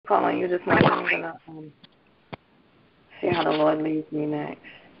call on you this morning. I'm going to see how the Lord leads me next.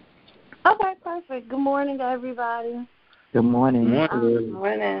 Okay, perfect. Good morning, everybody. Good morning. Good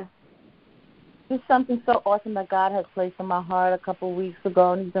morning. It's something so awesome that God has placed in my heart a couple of weeks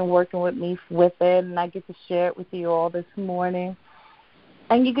ago, and He's been working with me with it, and I get to share it with you all this morning.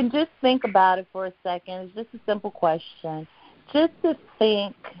 And you can just think about it for a second. It's just a simple question. Just to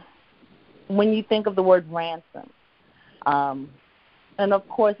think, when you think of the word ransom, and of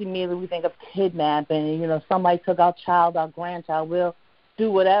course immediately we think of kidnapping. Somebody took our child, our grandchild. We'll do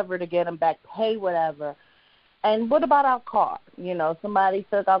whatever to get them back, pay whatever. And what about our car? Somebody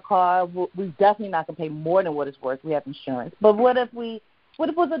took our car. We're definitely not going to pay more than what it's worth. We have insurance. But what if it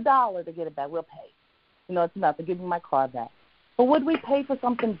was $1 to get it back? We'll pay. It's nothing. Give me my car back. But would we pay for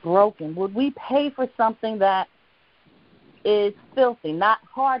something broken? Would we pay for something that is filthy, not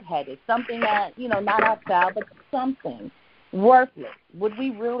hard-headed, something that, not our child, but something worthless? Would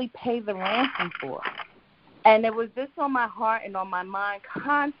we really pay the ransom for? And it was just on my heart and on my mind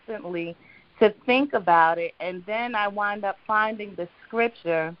constantly to think about it, and then I wind up finding the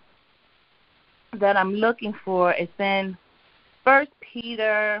scripture that I'm looking for. It's in 1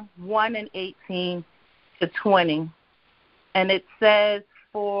 Peter 1:18 to 20, and it says,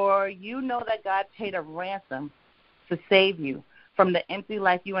 "For you know that God paid a ransom to save you from the empty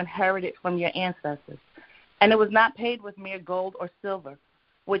life you inherited from your ancestors, and it was not paid with mere gold or silver,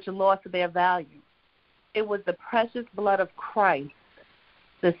 which lost their value. It was the precious blood of Christ,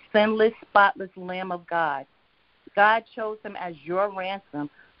 the sinless, spotless Lamb of God. God chose him as your ransom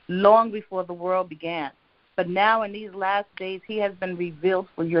long before the world began. But now in these last days, he has been revealed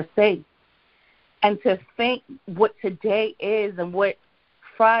for your sake." And to think what today is and what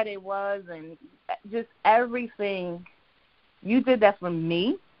Friday was and just everything, you did that for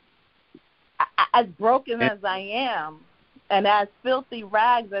me. As broken as I am and as filthy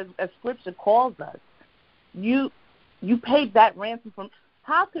rags as Scripture calls us, you paid that ransom for me.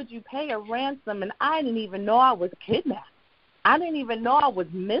 How could you pay a ransom and I didn't even know I was kidnapped? I didn't even know I was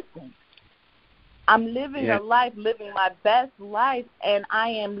missing. I'm living a life, living my best life, and I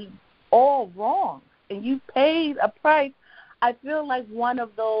am all wrong. And you paid a price. I feel like one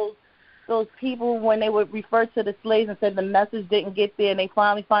of those people when they would refer to the slaves and said the message didn't get there and they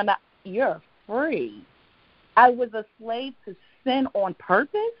finally found out you're free. I was a slave to sin on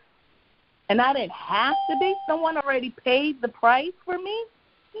purpose. And I didn't have to be. Someone already paid the price for me.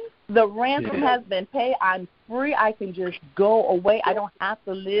 The ransom has been paid. I'm free. I can just go away. I don't have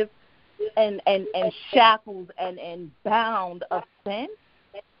to live in shackles and bound of sin,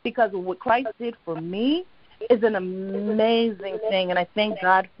 because of what Christ did for me is an amazing thing. And I thank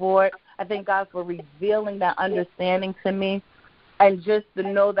God for it. I thank God for revealing that understanding to me, and just to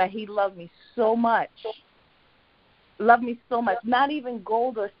know that he loved me so much. Not even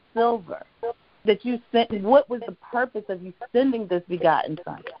gold or silver that you sent. What was the purpose of you sending this begotten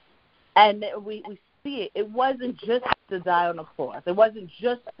Son? And we see it. It wasn't just to die on the cross. It wasn't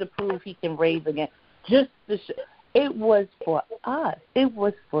just to prove he can raise again. It was for us. It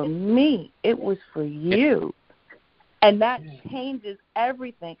was for me. It was for you. And that changes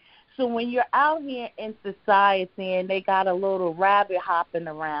everything. So when you're out here in society and they got a little rabbit hopping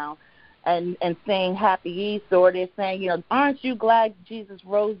around and saying Happy Easter, or they're saying, aren't you glad Jesus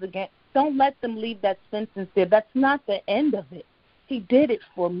rose again? Don't let them leave that sentence there. That's not the end of it. He did it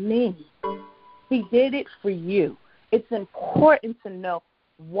for me. He did it for you. It's important to know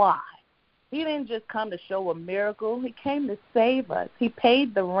why. He didn't just come to show a miracle. He came to save us. He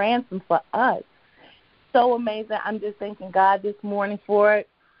paid the ransom for us. So amazing. I'm just thanking God this morning for it.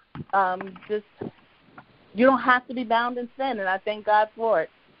 You don't have to be bound in sin, and I thank God for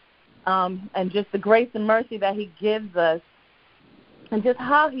it. And just the grace and mercy that he gives us, and just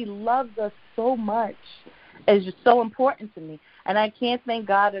how he loves us so much is just so important to me. And I can't thank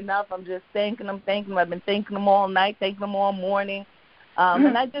God enough. I'm just thanking him. I've been thanking him all night, thanking him all morning.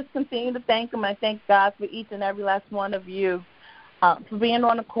 And I just continue to thank him. I thank God for each and every last one of you, for being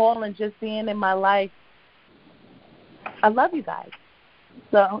on the call and just being in my life. I love you guys.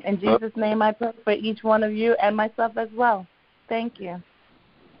 So in Jesus' name I pray for each one of you and myself as well. Thank you.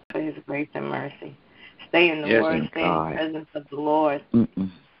 His grace and mercy. Stay in the Word. Stay in the presence of the Lord.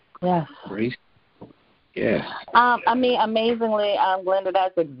 Yes. Grace. Yes. Amazingly, Glenda,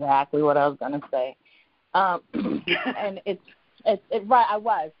 that's exactly what I was going to say. And it's right. I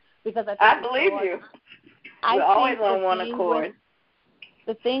was, because I believe you. We're always on one accord.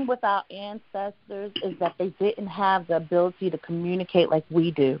 The thing with our ancestors is that they didn't have the ability to communicate like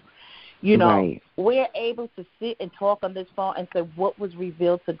we do. We're able to sit and talk on this phone and say, what was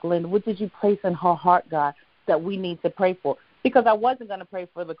revealed to Glenda? What did you place in her heart, God, that we need to pray for? because I wasn't going to pray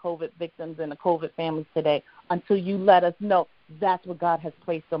for the COVID victims and the COVID families today until you let us know that's what God has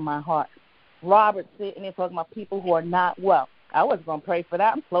placed on my heart. Robert sitting there talking about people who are not well. I wasn't going to pray for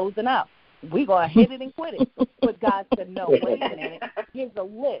that. I'm closing out. We're going to hit it and quit it. But God said, no, wait a minute. Here's a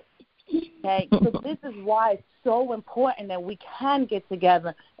list. Okay? So this is why it's so important that we can get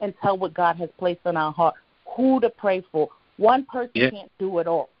together and tell what God has placed on our heart, who to pray for. One person can't do it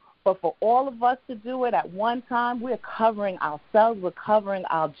all. But for all of us to do it at one time, we're covering ourselves. We're covering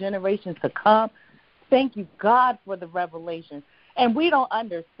our generations to come. Thank you, God, for the revelation. And we don't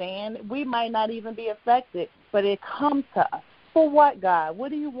understand. We might not even be affected, but it comes to us. For what, God? What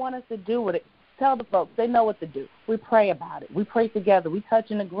do you want us to do with it? Tell the folks. They know what to do. We pray about it. We pray together. We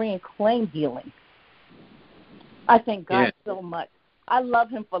touch and agree and claim healing. I thank God so much. I love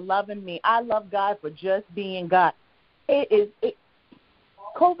him for loving me. I love God for just being God.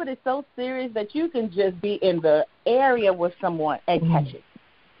 COVID is so serious that you can just be in the area with someone and catch it.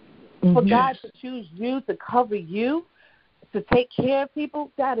 For God to choose you, to cover you, to take care of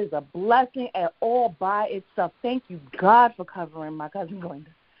people, that is a blessing at all by itself. Thank you, God, for covering my cousin Glenda.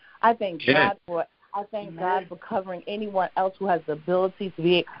 I thank God for it. I thank God for covering anyone else who has the ability to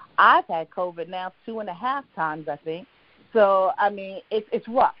be. I've had COVID now 2.5 times, I think. So, I mean, it's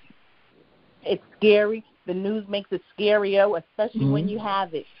rough. It's scary. The news makes it scarier, especially when you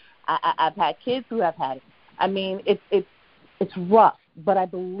have it. I've had kids who have had it. I mean, it's rough, but I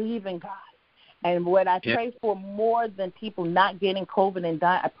believe in God. And what I pray for more than people not getting COVID and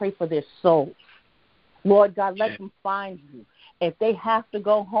dying, I pray for their souls. Lord God, let them find you. If they have to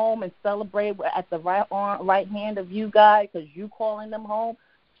go home and celebrate at the right hand of you, God, because you calling them home,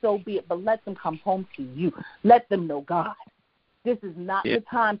 so be it. But let them come home to you. Let them know, God, this is not the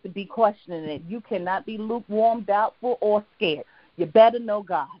time to be questioning it. You cannot be lukewarm, doubtful, or scared. You better know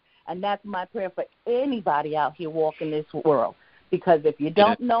God. And that's my prayer for anybody out here walking this world. Because if you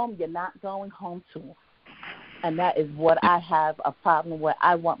don't know him, you're not going home to him. And that is what I have a problem with.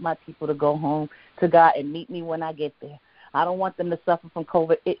 I want my people to go home to God and meet me when I get there. I don't want them to suffer from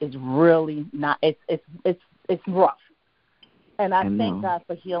COVID. It is really not. It's rough. And I thank God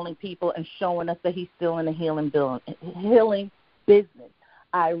for healing people and showing us that he's still in the healing business.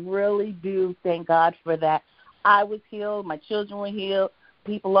 I really do thank God for that. I was healed. My children were healed.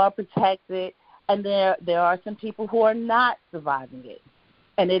 People are protected. And there are some people who are not surviving it.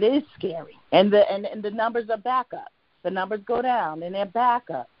 And it is scary. And the numbers are back up. The numbers go down, and they're back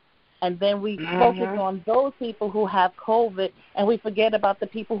up. And then we focus on those people who have COVID, and we forget about the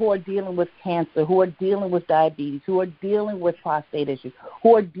people who are dealing with cancer, who are dealing with diabetes, who are dealing with prostate issues,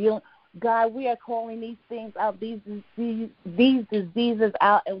 who are dealing. God, we are calling these things out, these diseases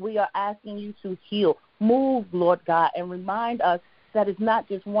out, and we are asking you to heal. Move, Lord God, and remind us that it's not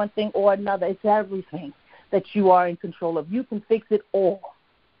just one thing or another. It's everything that you are in control of. You can fix it all.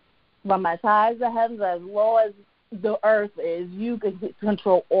 From as high as the heavens, as low as the earth is, you can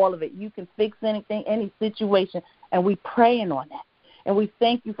control all of it. You can fix anything, any situation, and we're praying on that. And we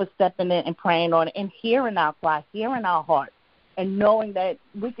thank you for stepping in and praying on it and hearing our cry, hearing our heart, and knowing that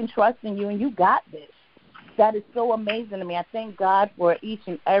we can trust in you and you got this. That is so amazing to me. I thank God for each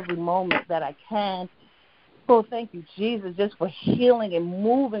and every moment that I can. So thank you, Jesus, just for healing and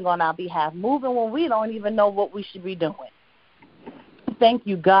moving on our behalf, moving when we don't even know what we should be doing. Thank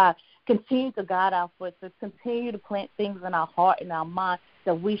you, God. Continue to guide our footsteps. Continue to plant things in our heart and our mind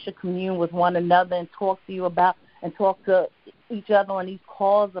that we should commune with one another and talk to you about and talk to each other on these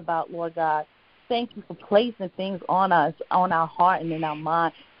calls about, Lord God. Thank you for placing things on us, on our heart and in our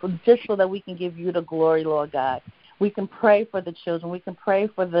mind, just so that we can give you the glory, Lord God. We can pray for the children. We can pray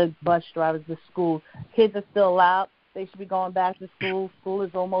for the bus drivers, the schools. Kids are still out. They should be going back to school. School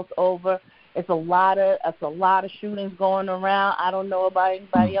is almost over. It's a lot of shootings going around. I don't know about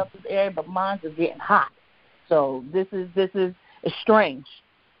anybody else's area, but mine's is getting hot. So this is strange.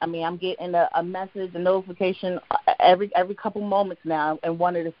 I mean, I'm getting a message, a notification every couple moments now in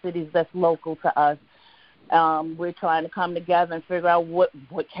one of the cities that's local to us. We're trying to come together and figure out what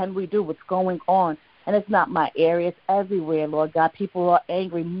can we do, what's going on. And it's not my area. It's everywhere, Lord God. People are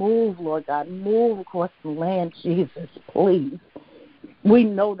angry. Move, Lord God. Move across the land, Jesus, please. We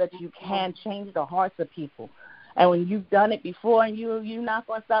know that you can change the hearts of people. And when you've done it before and you're not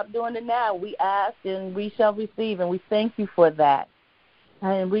going to stop doing it now, we ask and we shall receive, and we thank you for that.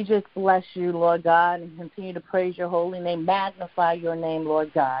 And we just bless you, Lord God, and continue to praise your holy name, magnify your name,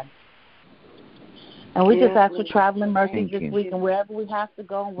 Lord God. And we just ask for traveling mercies this week, and wherever we have to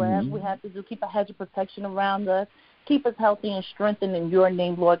go and wherever we have to do, keep a hedge of protection around us. Keep us healthy and strengthened in your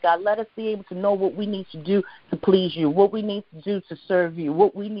name, Lord God. Let us be able to know what we need to do to please you, what we need to do to serve you,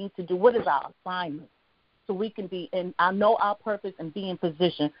 what we need to do, what is our assignment, so we can be in, I know our purpose and be in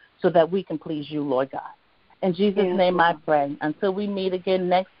position so that we can please you, Lord God. In Jesus' name I pray. Until we meet again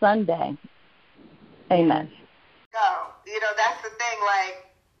next Sunday. Amen. Go. You know, that's the thing, like,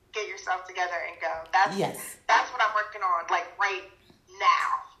 get yourself together and go. That's what I'm working on, like, right now,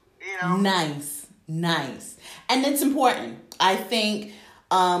 you know? Nice. And it's important. I think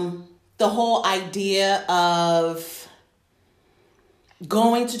the whole idea of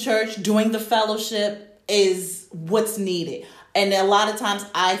going to church, doing the fellowship is what's needed. And a lot of times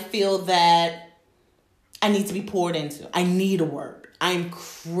I feel that I need to be poured into. I need a word. I'm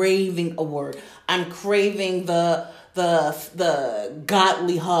craving a word. I'm craving the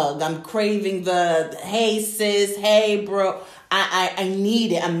godly hug. I'm craving the, hey sis, hey bro. I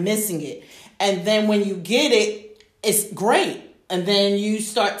need it. I'm missing it. And then when you get it, it's great. And then you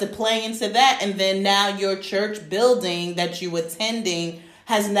start to play into that. And then now your church building that you attending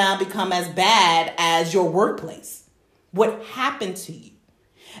has now become as bad as your workplace. What happened to you?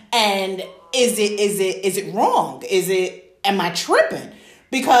 And is it wrong? Am I tripping?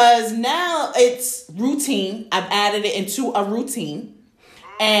 Because now it's routine. I've added it into a routine.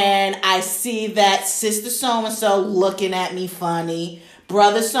 And I see that sister so-and-so looking at me funny.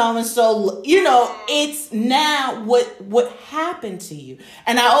 Brother so-and-so, you know, it's now what happened to you.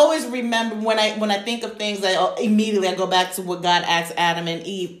 And I always remember when I think of things, immediately I go back to what God asked Adam and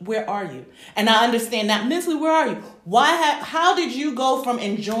Eve, where are you? And I understand that mentally, where are you? How did you go from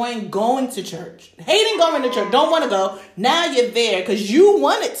enjoying going to church, hating going to church, don't want to go, now you're there because you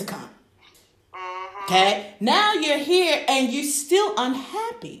wanted to come. Okay? Now you're here and you're still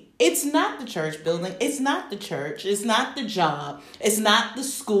unhappy. It's not the church building. It's not the church. It's not the job. It's not the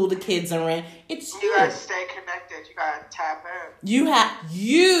school the kids are in. It's you. You gotta stay connected. You gotta tap in.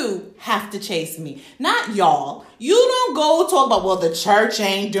 You have to chase me, not y'all. You don't go talk about, well, the church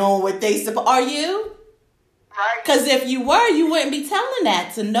ain't doing what they supposed. Are you? Right. Because if you were, you wouldn't be telling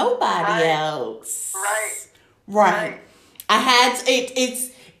that to nobody else. Right. It's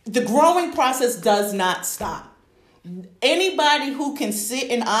the growing process does not stop. Anybody who can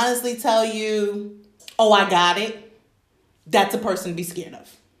sit and honestly tell you, oh, I got it, that's a person to be scared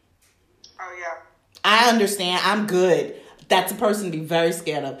of. Oh, yeah. I understand. I'm good. That's a person to be very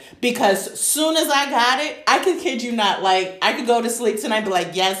scared of. Because soon as I got it, I could kid you not, like, I could go to sleep tonight and be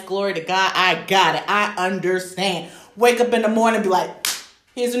like, yes, glory to God, I got it. I understand. Wake up in the morning and be like,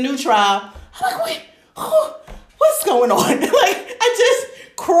 here's a new trial. I'm like, wait, what's going on? Like, I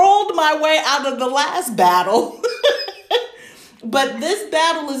just crawled my way out of the last battle. But this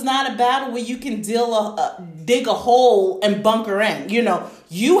battle is not a battle where you can dig a hole and bunker in. You know,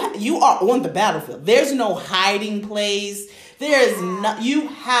 you are on the battlefield. There's no hiding place. You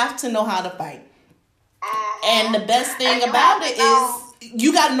have to know how to fight. And the best thing about it is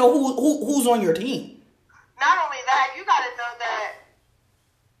you got to know who's on your team. Not only that, you got to know that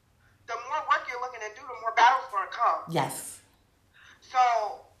the more work you're looking to do, the more battles going to come. Yes. So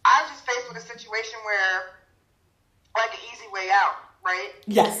I was just faced with a situation where, like, an easy way out, right?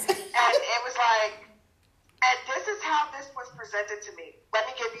 Yes. And it was like, and this is how this was presented to me. Let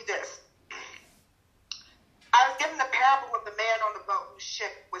me give you this. I was given the parable of the man on the boat whose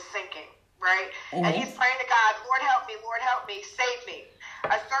ship was sinking, right? Mm-hmm. And he's praying to God, Lord, help me, save me.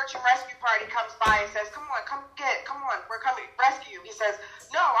 A search and rescue party comes by and says, come on, we're coming to rescue you. He says,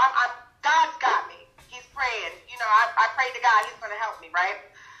 no, God's got me. He's praying. You know, I prayed to God, he's going to help me, right?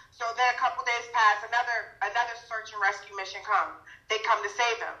 So then a couple days pass, another search and rescue mission comes. They come to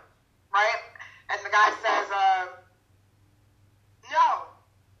save him, right? And the guy says, no,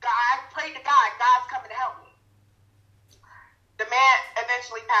 I prayed to God, God's coming to help me. The man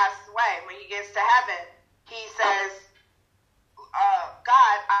eventually passes away. When he gets to heaven, he says,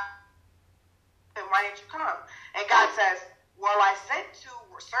 God, then why didn't you come? And God says, well, I sent 2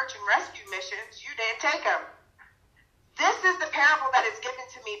 search and rescue missions. You didn't take them. This is the parable that is given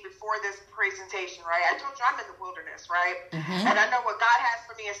to me before this presentation, right? I told you I'm in the wilderness, right? Mm-hmm. And I know what God has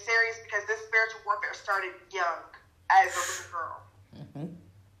for me is serious because this spiritual warfare started young as a little girl. Mm-hmm.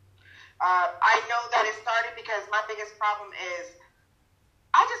 I know that it started because my biggest problem is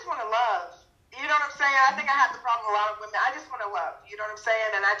I just want to love. You know what I'm saying? I think I have the problem with a lot of women. I just want to love. You know what I'm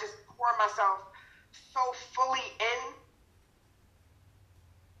saying? And I just pour myself so fully in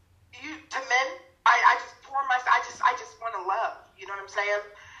to men. I just pour myself. I just want to love. You know what I'm saying?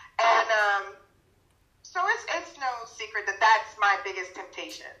 And so it's no secret that that's my biggest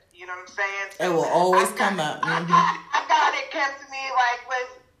temptation. You know what I'm saying? So it will always come up. Mm-hmm. I got it came to me like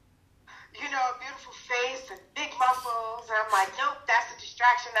with, you know, a beautiful face and big muscles, and I'm like, nope, that's a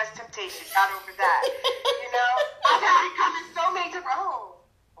distraction. That's temptation. Got over that. You know, I've had it coming so many times.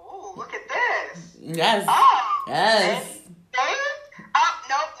 Oh, look at this. Yes. Oh. Yes.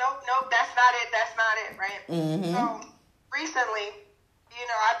 Oh, nope. That's not it, right? Mm-hmm. So recently,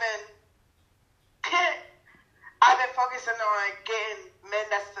 I've been focusing on getting men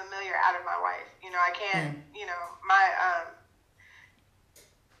that's familiar out of my life. I can't,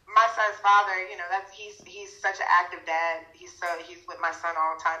 my son's father, he's such an active dad. He's with my son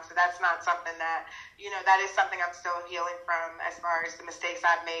all the time. So that's not something that, that is something I'm still healing from as far as the mistakes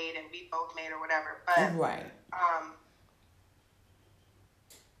I've made and we both made or whatever. But right.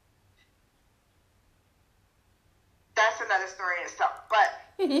 That's another story and stuff.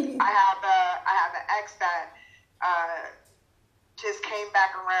 But I have an ex that just came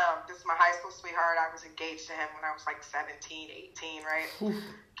back around. This is my high school sweetheart. I was engaged to him when I was like 17, 18, right?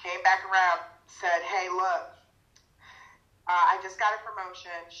 Came back around, said, hey, look, I just got a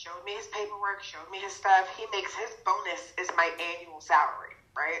promotion, showed me his paperwork, showed me his stuff. He makes his bonus is my annual salary,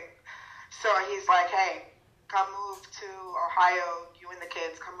 right? So he's like, hey, come move to Ohio. You and the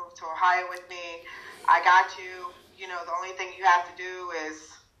kids, come move to Ohio with me. I got you. The only thing you have to do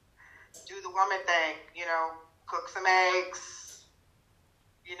is do the woman thing, cook some eggs,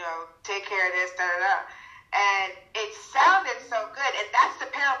 take care of this, da-da-da. And it sounded so good. And that's the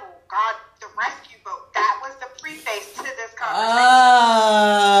parable, God, the rescue boat. That was the preface to this conversation.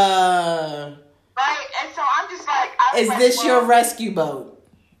 Right? And so I'm just like, is this your rescue boat?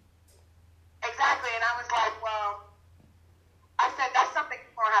 Exactly. And I was like, well, I said, that's something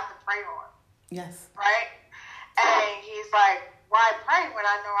you're going to have to pray on. Yes. Right? And he's like, why pray when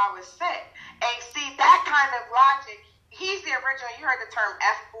I know I was sick? And see, that kind of logic, he's the original, you heard the term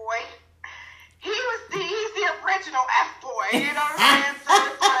F-boy. He's the original F-boy, you know what I'm saying? So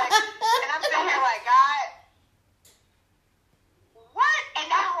it's like, and I'm sitting here like, God, what? And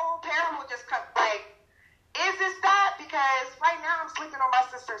that whole parable just comes, like, is this that? Because right now I'm sleeping on my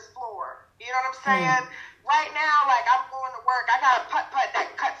sister's floor. You know what I'm saying? Right now, like, I'm going to work. I got a putt-putt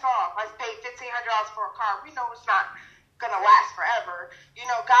that cuts off. I paid $1,500 for a car. We know it's not going to last forever.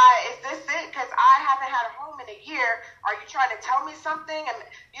 God, is this it? Because I haven't had a home in a year. Are you trying to tell me something? And,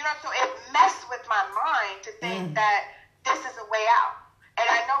 so it messed with my mind to think that this is a way out. And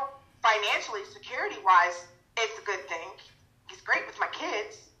I know financially, security-wise, it's a good thing. He's great with my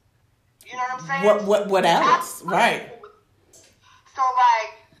kids. You know what I'm saying? What else? Right. So,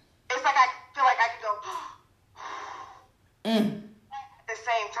 like, it's like I feel like I could go at the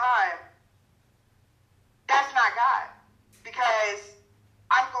same time. That's not God. Because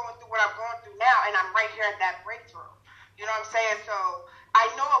I'm going through what I'm going through now, and I'm right here at that breakthrough. You know what I'm saying? So I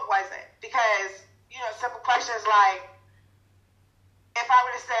know it wasn't. Because, simple questions like, if I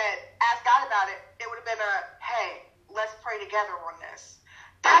would have said, ask God about it, it would have been a, hey, let's pray together on this.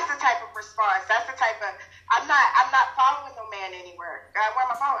 That's the type of response. That's the type of, I'm not following no man anywhere. God, where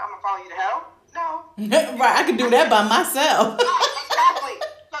am I following? I'm going to follow you to hell? No. Right, I can do that by myself. Exactly.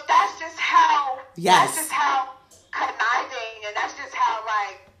 So that's just how, yes. That's just how conniving, and that's just how,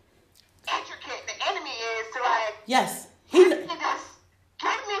 like, intricate the enemy is to, like, yes. Give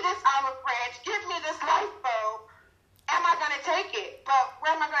me this olive branch, give me this lifeboat. Am I going to take it? But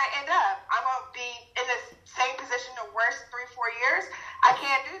where am I going to end up? I'm going to be in the same position the worst 3-4 years. I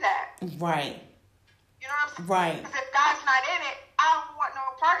can't do that. Right. You know what I'm saying? Right. Because if God's not in it, I don't want no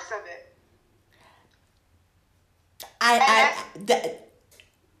parts of it.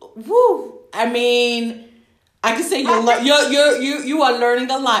 I mean, I can say you are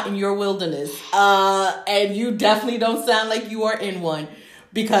learning a lot in your wilderness, and you definitely don't sound like you are in one,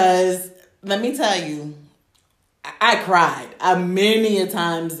 because let me tell you, I cried many a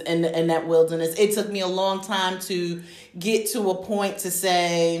times in that wilderness. It took me a long time to get to a point to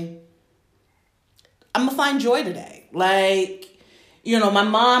say, I'm gonna find joy today. Like, my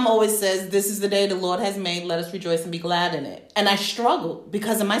mom always says, this is the day the Lord has made. Let us rejoice and be glad in it. And I struggle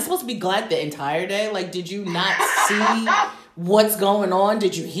because am I supposed to be glad the entire day? Like, did you not see what's going on?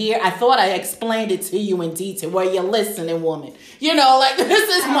 Did you hear? I thought I explained it to you in detail. Well, you're listening, woman. Like, this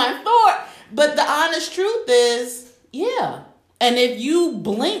is my thought. But the honest truth is, yeah. And if you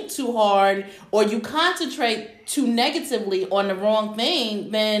blink too hard or you concentrate too negatively on the wrong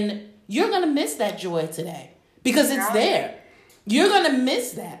thing, then you're going to miss that joy today because it's there. You're going to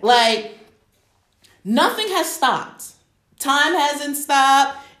miss that. Like, nothing has stopped. Time hasn't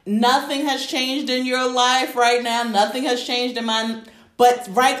stopped. Nothing has changed in your life right now. Nothing has changed in mine. But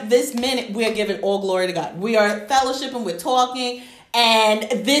right this minute, we're giving all glory to God. We are fellowshipping, we're talking, and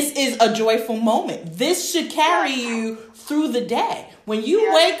this is a joyful moment. This should carry you through the day. When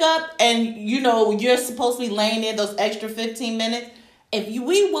you wake up and, you're supposed to be laying there those extra 15 minutes,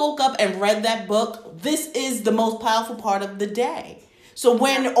 we woke up and read that book, this is the most powerful part of the day. So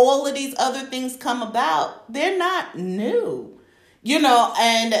when all of these other things come about, they're not new,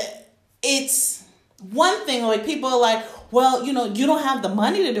 and it's one thing, like people are like, well, you don't have the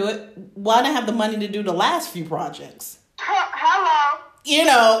money to do it. Why don't I have the money to do the last few projects? Hello.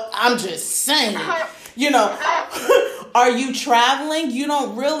 I'm just saying, are you traveling? You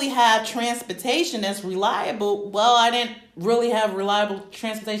don't really have transportation that's reliable. Well, I didn't really have reliable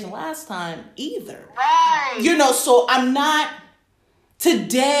transportation last time either. Right. So I'm not,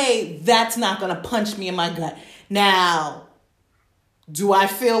 today, that's not going to punch me in my gut. Now, do I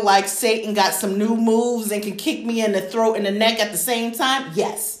feel like Satan got some new moves and can kick me in the throat and the neck at the same time?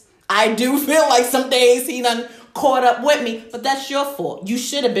 Yes. I do feel like some days he done caught up with me, but that's your fault. You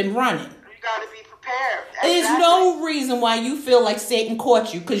should have been running. You got to be prepared. There's no reason why you feel like Satan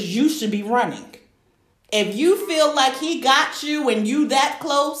caught you, because you should be running. If you feel like he got you and you that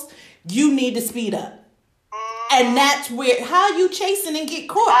close, you need to speed up. And that's where, how you chasing and get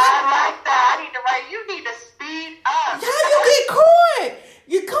caught? I like that. You need to speed up. How you get caught?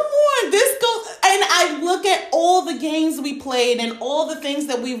 You come on, this goes, and I look at all the games we played and all the things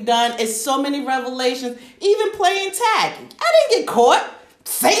that we've done. It's so many revelations. Even playing tag, I didn't get caught.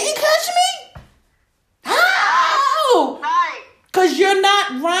 Satan catch me? How? Right. Because you're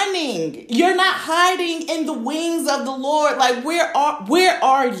not running. You're not hiding in the wings of the Lord. Like, where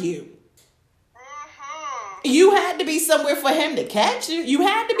are you? You had to be somewhere for him to catch you. You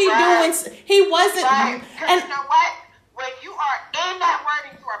had to be doing. He wasn't. Right. And you know what? When you are in that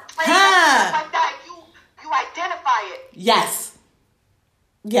word and you are playing like that, you identify it. Yes.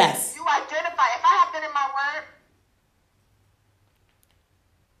 You identify. If I have been in my word,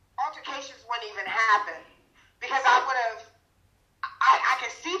 altercations wouldn't even happen because I would have. I can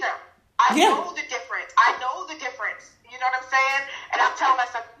see them. I know the difference. You know what I'm saying? And I'm telling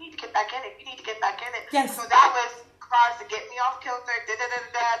myself, you need to get back in it. Yes. So that was tries to get me off kilter.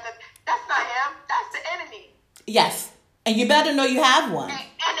 That's not him. That's the enemy. Yes. And you better know you have one.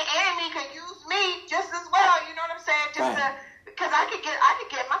 And the enemy can use me just as well. You know what I'm saying? Because I could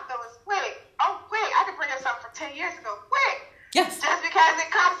get my feelings quick. Oh, quick! I could bring up something from 10 years ago. Quick. Yes. Just because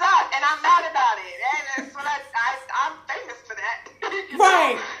it comes up and I'm mad about it. And that's what I'm famous for that.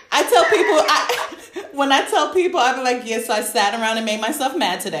 Right. I tell people, when I tell people, I be like, yes, I sat around and made myself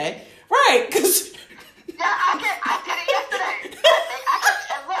mad today. Right. Because. Yeah, I did it yesterday.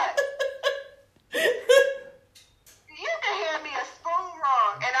 And look. You can hand me a spoon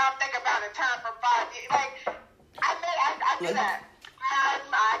wrong and I'll think about it time for 5 years. Like, I do that.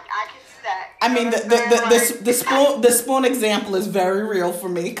 I can do that. I mean, the spoon example is very real for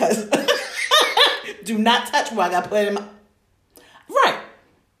me because do not touch what I got put in my. Right.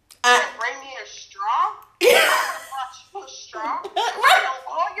 Bring me a straw? I brought you a straw? I know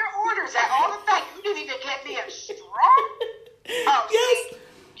all your orders at all the things. You didn't even get me a straw? Oh, yes. See,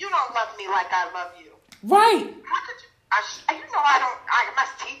 you don't love me like I love you. Right. How could you? My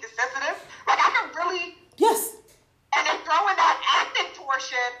teeth is sensitive. Like, I can really. Yes. And then throwing that acting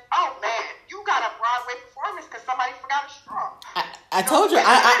portion, oh man, you got a Broadway performance because somebody forgot a straw. I told you,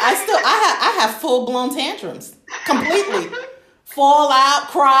 I have full blown tantrums completely. Fall out,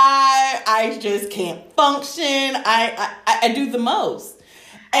 cry. I just can't function. I do the most.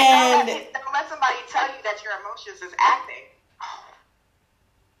 And don't let somebody tell you that your emotions is acting. Oh,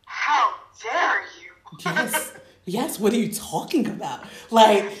 how dare you? Yes. What are you talking about?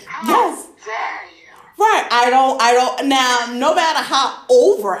 Like, how dare you? Right. I don't. Now, no matter how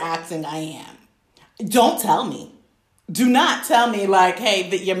overacting I am, don't tell me. Do not tell me like, hey,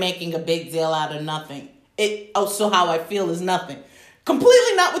 that you're making a big deal out of nothing. So how I feel is nothing.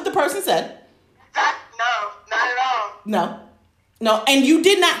 Completely not what the person said. No, not at all. No. And you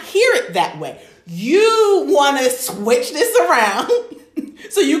did not hear it that way. You want to switch this around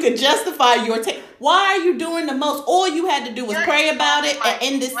so you can justify your take. Why are you doing the most? All you had to do was pray about it and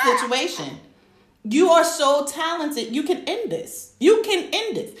end this situation. You are so talented. You can end this.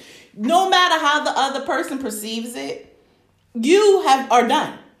 No matter how the other person perceives it, you are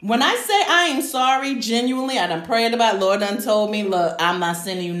done. When I say I am sorry, genuinely, I done prayed about it. Lord done told me, look, I'm not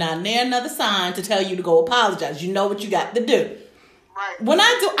sending you not near another sign to tell you to go apologize. You know what you got to do. Right. When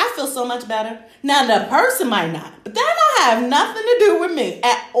I do, I feel so much better. Now, the person might not, but that don't have nothing to do with me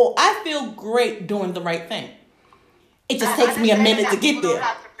at all. I feel great doing the right thing. It just takes me a minute to get there. Don't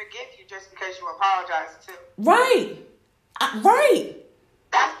have to forgive you just because you apologize too. Right. Right.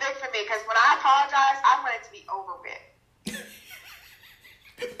 That's big for me because when I apologize, I want it to be over with.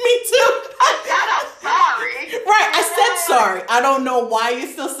 Me too. I'm sorry. Right, I said sorry. I don't know why you're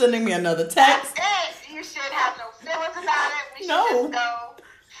still sending me another text. That's it. You should have no feelings about it. We should just go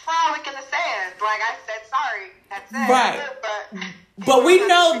frolic in the sand. Like I said, sorry. That's it. Right. But But we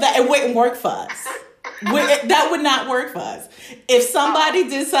know that it wouldn't work for us. That would not work for us. If somebody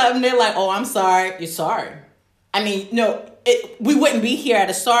did something, they're like, oh, I'm sorry. You're sorry. I mean, no, we wouldn't be here at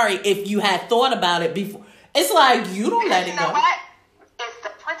a sorry if you had thought about it before. It's like, you don't let it go. You know what? It's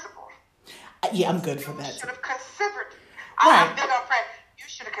the principle. Yeah, I'm good for that. You should have considered. Right. I'm big on friend. You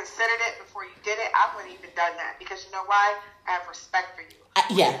should have considered it before you did it. I wouldn't even done that because you know why? I have respect for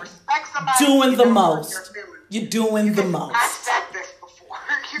you. Yeah. Respect somebody. Doing the most. You're doing the most. I've said this before.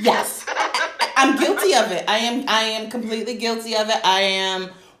 Yes. I'm guilty of it. I am completely guilty of it. I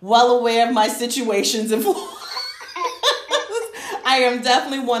am well aware of my situations and flaws. I am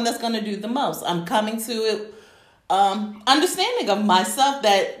definitely one that's going to do the most. I'm coming to it understanding of myself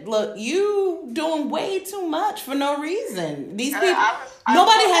that, look, you doing way too much for no reason. These people,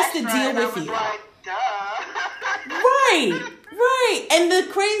 nobody has to deal with you. Like, duh. Right. And the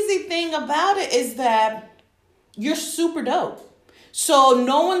crazy thing about it is that you're super dope. So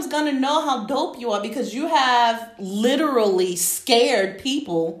no one's going to know how dope you are because you have literally scared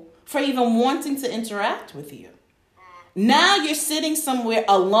people for even wanting to interact with you. Now you're sitting somewhere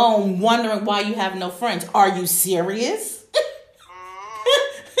alone wondering why you have no friends. Are you serious?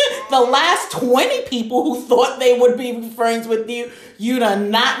 The last 20 people who thought they would be friends with you, you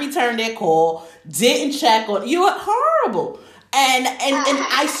done not returned their call, didn't check on you. Were horrible. And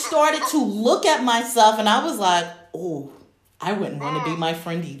I started to look at myself and I was like, oh, I wouldn't want to be my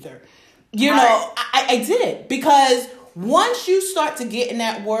friend either. You know, I did. Because once you start to get in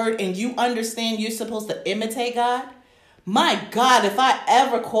that word and you understand you're supposed to imitate God, my God, if I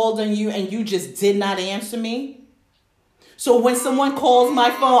ever called on you and you just did not answer me. So when someone calls my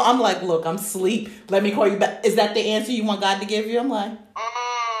phone, I'm like, look, I'm asleep. Let me call you back. Is that the answer you want God to give you? I'm like,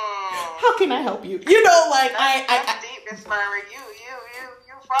 how can I help you? You know, like, that's deep, Miss Murray. You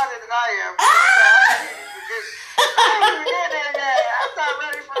farther than I am. I'm not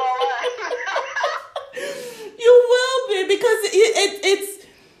ready for all that. You will be because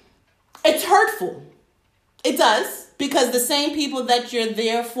it's hurtful. It does. Because the same people that you're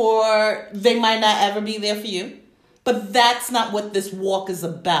there for, they might not ever be there for you. But that's not what this walk is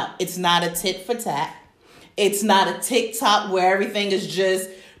about. It's not a tit for tat. It's not a TikTok where everything is just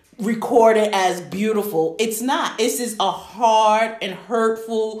recorded as beautiful. It's not. It's just a hard and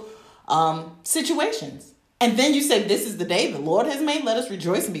hurtful situations. And then you say, this is the day the Lord has made. Let us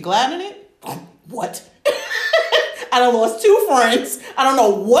rejoice and be glad in it. What? I done lost 2 friends. I don't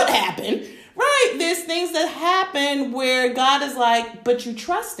know what happened. Right, there's things that happen where God is like, but you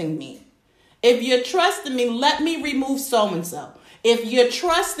trusting me. If you're trusting me, let me remove so-and-so. If you're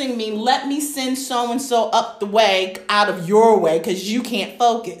trusting me, let me send so-and-so up the way, out of your way, because you can't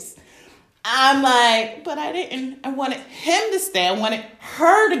focus. I'm like, but I didn't. I wanted him to stay. I wanted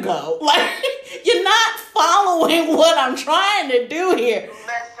her to go. Like, you're not following what I'm trying to do here.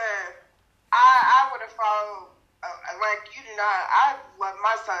 Listen, I would have followed. Like, you do not, I've loved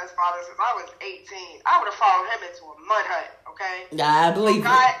my son's father since I was 18. I would have followed him into a mud hut, okay? Yeah, I believe it.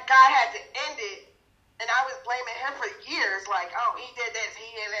 God had to end it, and I was blaming him for years, like, oh, he did this, he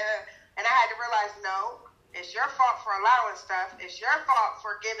did that. And I had to realize, no, it's your fault for allowing stuff. It's your fault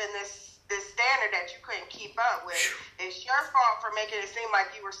for giving this standard that you couldn't keep up with. It's your fault for making it seem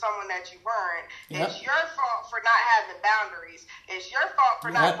like you were someone that you weren't. Yep. It's your fault for not having boundaries. It's your fault for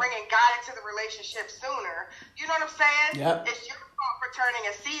not bringing God into the relationship sooner. You know what I'm saying? Yep. It's your fault for turning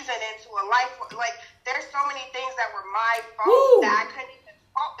a season into a life. Like, there's so many things that were my fault that I couldn't even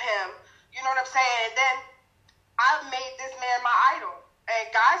fault him. You know what I'm saying? And then I made this man my idol.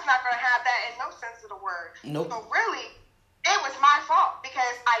 And God's not going to have that in no sense of the word. Nope. So really, it was my fault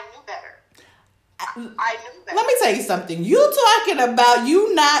because I knew better. I knew better. Let me tell you something. You talking about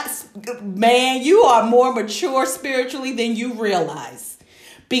you not, man, you are more mature spiritually than you realize.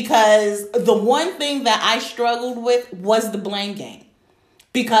 Because the one thing that I struggled with was the blame game.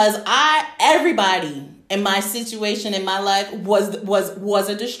 Because everybody in my situation in my life was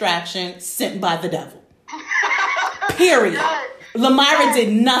a distraction sent by the devil. Period. Lamira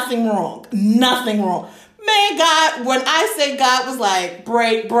did nothing wrong. Nothing wrong. Man, God, when I say God was like,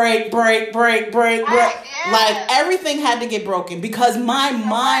 break, like everything had to get broken because my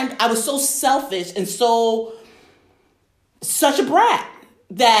mind, I was so selfish and such a brat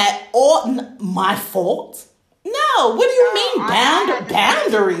that my fault. No, what do you mean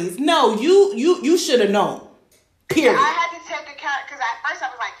boundaries? No, you should have known. Period. I had to take account because at first I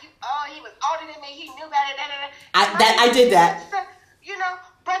was like, he was older than me. He knew better. I did that. You know,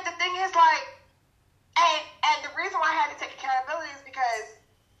 but the thing is, like, and the reason why I had to take accountability is because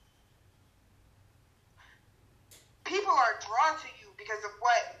people are drawn to you because of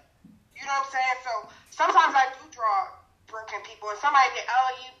what, you know what I'm saying? So sometimes I do draw booking people, and somebody get,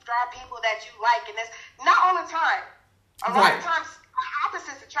 you draw people that you like, and this, not all the time. A lot of times,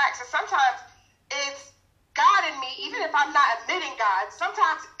 opposites attract. So sometimes it's God in me, even if I'm not admitting God.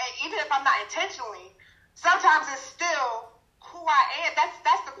 Sometimes, even if I'm not intentionally, sometimes it's still who I am.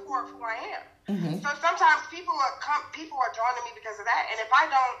 That's the core of who I am. Mm-hmm. So sometimes people are drawn to me because of that, and if I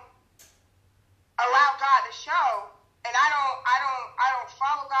don't allow God to show, and I don't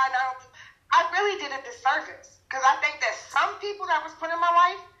follow God, and I really did a disservice, because I think that some people that was put in my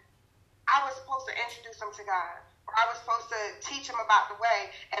life, I was supposed to introduce them to God, or I was supposed to teach them about the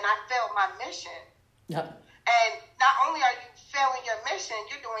way, and I failed my mission. Yep. And not only are you failing your mission,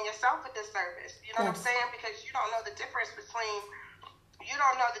 you're doing yourself a disservice. You know what I'm saying? Because you don't know the difference between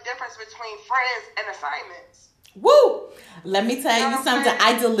friends and assignments. Woo! Let me tell you something.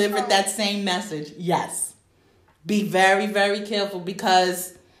 I delivered that same message. Yes. Be very, very careful,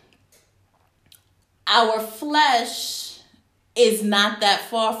 because our flesh is not that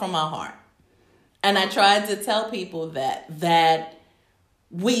far from our heart. And I tried to tell people that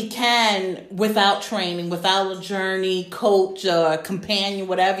we can, without training, without a journey coach or companion,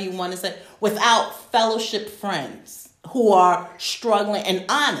 whatever you want to say, without fellowship friends who are struggling and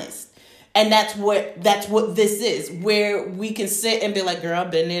honest. And that's what this is, where we can sit and be like, girl,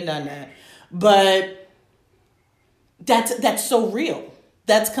 I've been there, done that. But that's so real.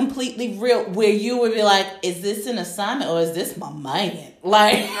 That's completely real, where you would be like, is this an assignment or is this my man?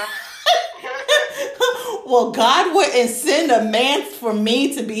 Like, well, God wouldn't send a man for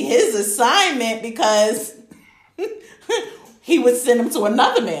me to be his assignment, because he would send him to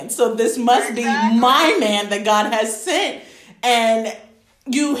another man. So this must be my man that God has sent. And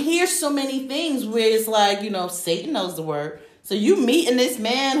you hear so many things where it's like, Satan knows the word. So you meeting this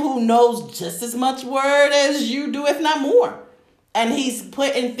man who knows just as much word as you do, if not more. And he's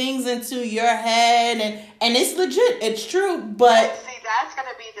putting things into your head, and it's legit. It's true, but... See, that's going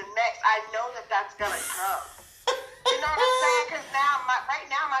to be the next. I know that's going to come. You know what I'm saying? Because right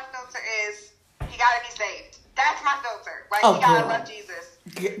now my filter is, you got to be saved. That's my filter. Like, you got to love Jesus.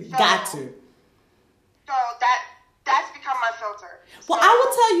 Got to. So that's become my filter. Well, I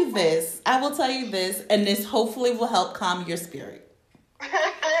will tell you this, and this hopefully will help calm your spirit.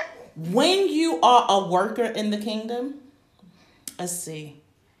 When you are a worker in the kingdom... Let's see.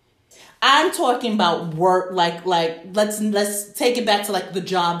 I'm talking about work, like let's take it back to like the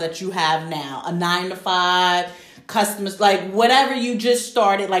job that you have now, a 9-to-5, customers, like whatever you just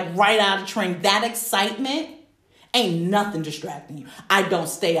started, like right out of training. That excitement ain't nothing distracting you. I don't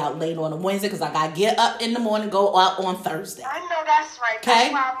stay out late on a Wednesday because I gotta get up in the morning, go out on Thursday. I know that's right. Okay.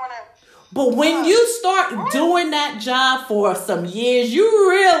 That's why I wanna. But when you start doing that job for some years, you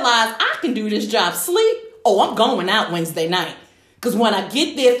realize I can do this job. Sleep. Oh, I'm going out Wednesday night. Because when I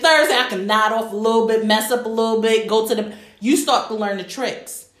get there Thursday, I can nod off a little bit, mess up a little bit, go to the... You start to learn the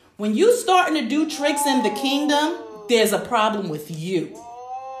tricks. When you starting to do tricks in the kingdom, there's a problem with you.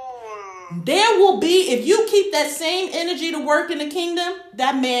 There will be, if you keep that same energy to work in the kingdom,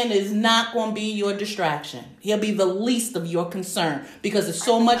 that man is not going to be your distraction. He'll be the least of your concern, because there's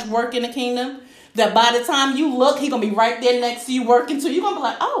so much work in the kingdom that by the time you look, he's going to be right there next to you working too. You're going to be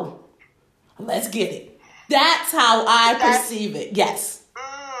like, oh, let's get it. That's how I perceive it. Yes.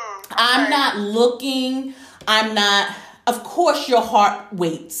 I'm not looking. Of course your heart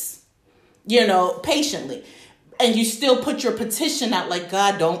waits, patiently. And you still put your petition out like,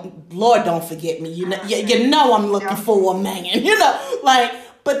 Lord, don't forget me. You know I'm looking for a man,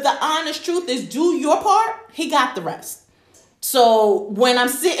 but the honest truth is, do your part. He got the rest. So when I'm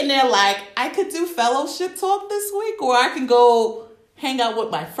sitting there like, I could do fellowship talk this week, or I can go hang out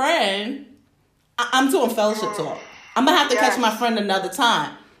with my friend, I'm doing fellowship talk. I'm going to have to catch my friend another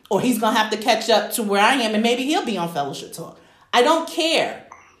time. Or he's going to have to catch up to where I am, and maybe he'll be on fellowship talk. I don't care.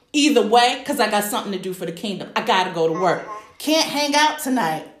 Either way, because I got something to do for the kingdom. I got to go to work. Can't hang out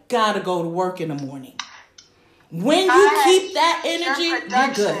tonight. Got to go to work in the morning. When you keep that energy,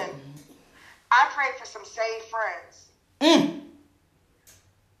 you're good. I prayed for some saved friends.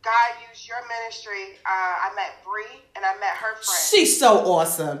 God used your ministry. I met Bree, and I met her friend. She's so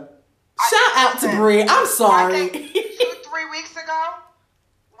awesome. Shout out to Bree. I'm sorry. I think 2-3 weeks ago,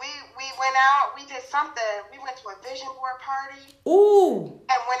 we went out. We did something. We went to a vision board party. Ooh.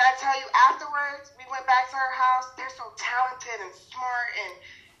 And when I tell you afterwards, we went back to her house. They're so talented and smart, and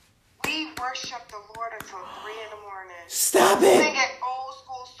we worshiped the Lord until 3 in the morning. Stop it. Singing old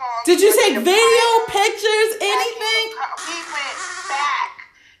school songs. Did you take video, pictures, anything? We went back,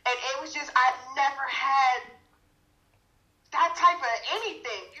 and it was just, I've never had that type of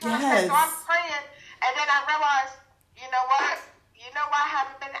anything. You know what I'm saying? So I'm praying, and then I realized, you know what? I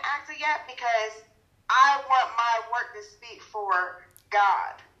haven't been to ACTA yet, because I want my work to speak for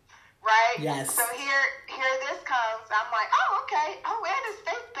God, right? Yes. So here this comes. I'm like, oh, okay. Oh, and it's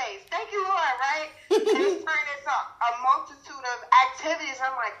faith-based. Thank you, Lord, right? And it's turned into a multitude of activities.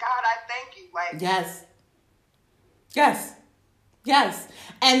 I'm like, God, I thank you. Like, yes.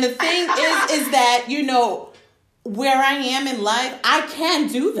 And the thing is that, you know, where I am in life, I can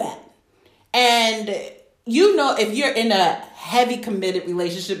do that. And, you know, if you're in a heavy committed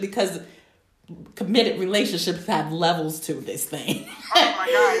relationship, because committed relationships have levels to this thing. Oh my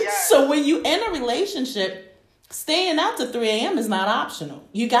God, yes. So when you in a relationship, staying out to 3 a.m. is not optional.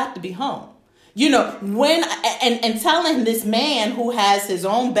 You got to be home. You know, and telling this man who has his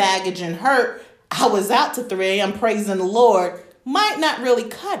own baggage and hurt, I was out to 3 a.m. praising the Lord, might not really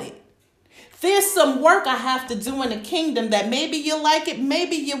cut it. There's some work I have to do in the kingdom that maybe you like it,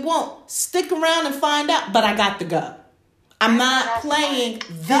 maybe you won't. Stick around and find out, but I got to go. I'm not playing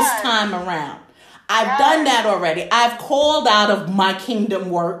this time around. I've done that already. I've called out of my kingdom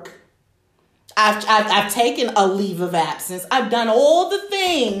work. I've taken a leave of absence. I've done all the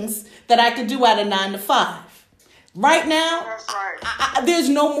things that I could do at a 9 to 5. Right now, there's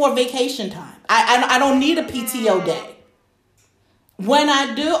no more vacation time. I don't need a PTO day. When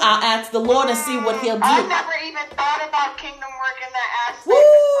I do, I'll ask the Lord and see what He'll do. I never even thought about kingdom work in that aspect.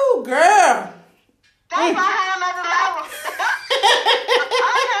 Woo, girl. That's why I'm at the level.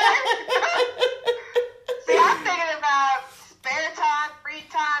 See, I'm thinking about spare time, free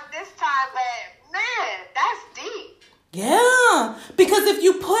time, this time, but man, that's deep. Yeah, because if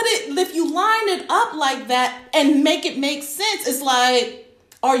you line it up like that and make it make sense, it's like,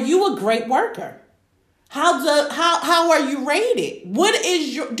 are you a great worker? How are you rated?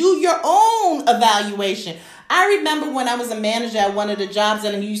 Do your own evaluation. I remember when I was a manager at one of the jobs,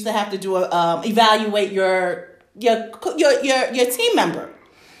 and you used to have to do evaluate your team member.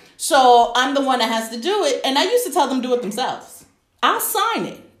 So I'm the one that has to do it, and I used to tell them to do it themselves. I'll sign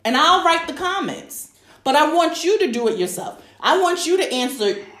it and I'll write the comments, but I want you to do it yourself. I want you to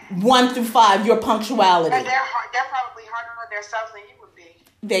answer 1 through 5 your punctuality. And they're probably harder on themselves than you would be.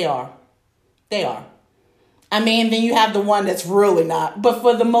 They are. I mean, then you have the one that's really not, but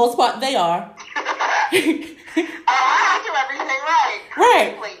for the most part, they are. I do everything right.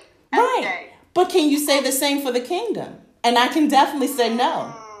 Right. Every day. But can you say the same for the kingdom? And I can definitely say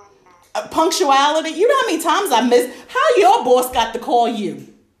no. Punctuality. You know how many times I missed? How your boss got to call you?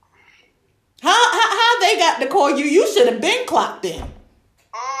 How they got to call you? You should have been clocked in.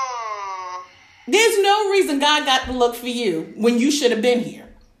 There's no reason God got to look for you when you should have been here.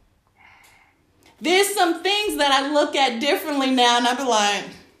 There's some things that I look at differently now, and I be like,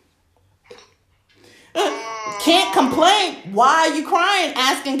 can't complain. Why are you crying?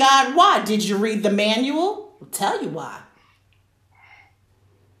 Asking God why. Did you read the manual? I'll tell you why.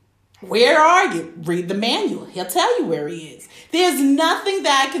 Where are you? Read the manual. He'll tell you where he is. There's nothing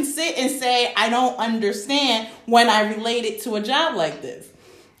that I can sit and say I don't understand when I relate it to a job like this.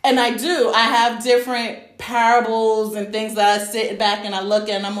 And I do. I have different parables and things that I sit back and I look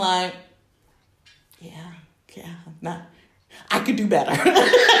at and I'm like, I could do better.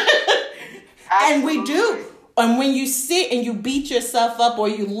 And we do. And when you sit and you beat yourself up or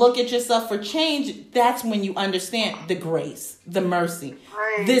you look at yourself for change, that's when you understand the grace, the mercy,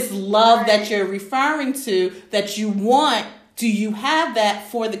 this love that you're referring to, that you want. Do you have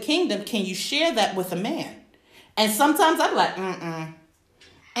that for the kingdom? Can you share that with a man? And sometimes I'm like,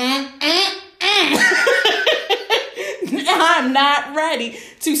 I'm not ready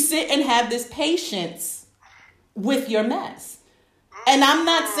to sit and have this patience with your mess. And I'm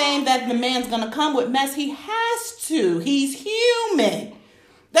not saying that the man's going to come with mess. He has to. He's human.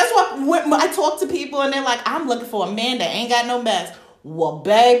 That's why when I talk to people and they're like, I'm looking for a man that ain't got no mess. Well,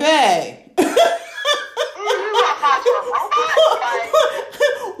 baby.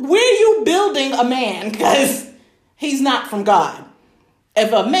 Where you building a man? Because he's not from God.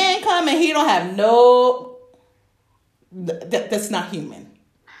 If a man come and he don't have no, that's not human.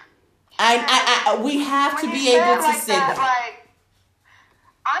 We have to be able to say that. Like,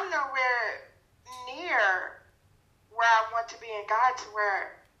 I'm nowhere near where I want to be in God to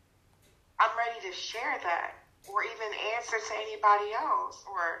where I'm ready to share that or even answer to anybody else.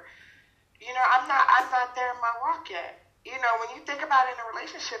 Or, you know, I'm not there in my walk yet. You know, when you think about it in a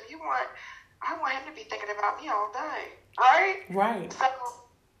relationship, I want him to be thinking about me all day. Right? Right. So,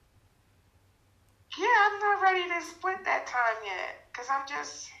 yeah, I'm not ready to split that time yet. Because I'm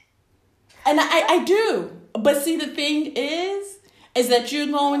just... And I do. But see, the thing is that you're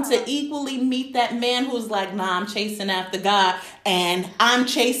going to equally meet that man who's like, nah, I'm chasing after God. And I'm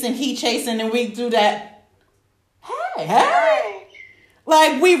chasing, he chasing, and we do that. Hey.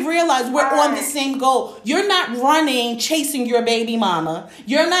 Like, we realize we're on the same goal. You're not running chasing your baby mama.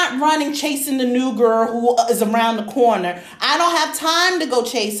 You're not running chasing the new girl who is around the corner. I don't have time to go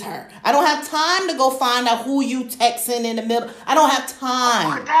chase her. I don't have time to go find out who you texting in the middle. I don't have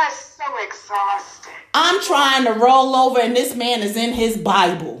time. Oh, that's so exhausting. I'm trying to roll over and this man is in his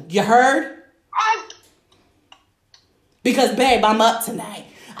Bible. You heard? Because, babe, I'm up tonight.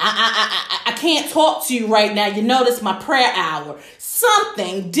 I can't talk to you right now. You notice my prayer hour.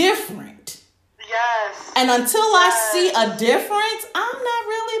 Something different. Yes. And until I see a difference, I'm not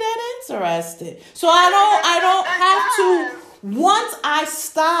really that interested. So I don't have to. Once I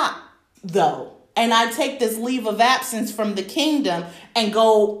stop, though, and I take this leave of absence from the kingdom and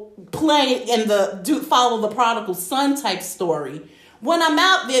go play in follow the prodigal son type story. When I'm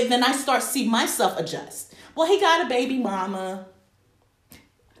out there, then I start see myself adjust. Well, he got a baby mama.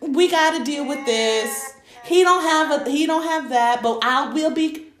 We got to deal with this. He don't have that, but I will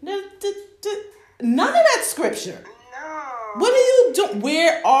be. None of that scripture. No. What are you doing?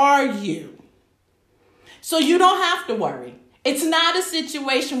 Where are you? So you don't have to worry. It's not a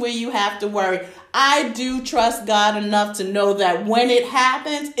situation where you have to worry. I do trust God enough to know that when it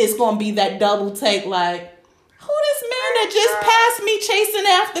happens, it's going to be that double take like, who this man that just passed me chasing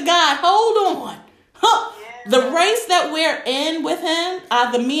after God? Hold on. Huh. The race that we're in with him,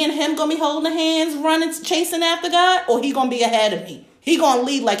 either me and him going to be holding hands, running, chasing after God, or he going to be ahead of me. He going to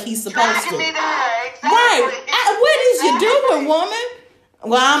lead like he's supposed to. Me there. Exactly. Right. What is you doing, woman?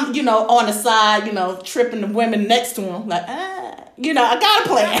 Well, I'm, on the side, tripping the women next to him. Like, I got a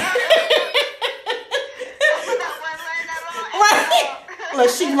plan. Right. Look,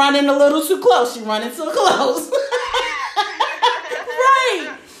 she running a little too close. She running too close.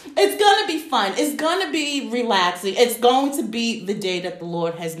 Right. It's going to be fun. It's going to be relaxing. It's going to be the day that the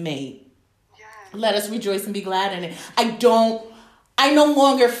Lord has made. Yes. Let us rejoice and be glad in it. I no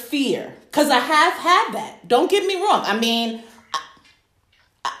longer fear because I have had that. Don't get me wrong. I mean,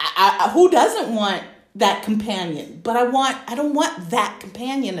 I who doesn't want that companion? But I don't want that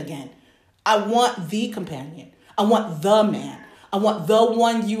companion again. I want the companion. I want the man. I want the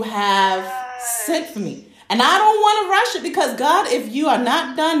one you have sent for me. And I don't want to rush it because, God, if you are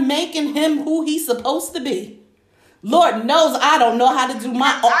not done making him who he's supposed to be, Lord knows I don't know how to do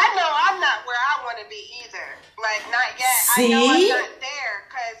my own. I know I'm not where I want to be either. Like, not yet. See? I know I'm not there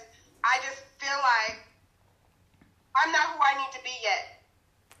because I just feel like I'm not who I need to be yet.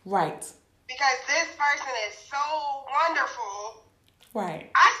 Right. Because this person is so wonderful. Right.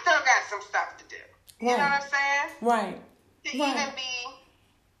 I still got some stuff to do. You Right. know what I'm saying? Right. To even be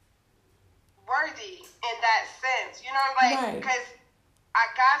worthy in that sense. You know, because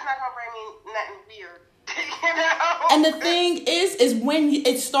God's not going to bring me nothing weird. You know? And the thing is when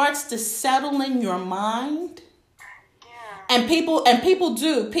it starts to settle in your mind. Yeah. And people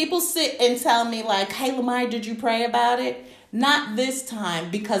sit and tell me like, hey, Lamar, did you pray about it? Not this time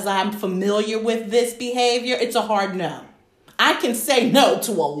because I'm familiar with this behavior. It's a hard no. I can say no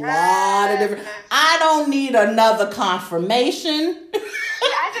to a lot of different. I don't need another confirmation.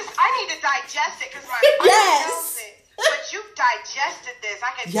 I need to digest it because my body knows it. But you digested this.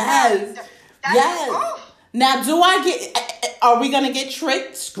 I can tell. Yes. Now, are we going to get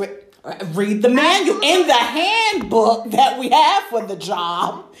tricked? Read the manual in the handbook that we have for the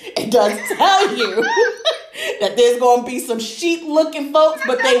job. It does tell you that there's going to be some sheep-looking folks,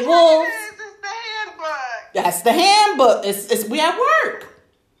 but they wolves. It's the handbook. That's the handbook. It's we at work.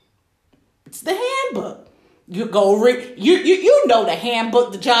 It's the handbook. You go read. You know the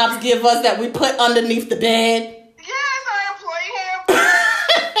handbook the jobs give us that we put underneath the bed. Yes, our employee handbook.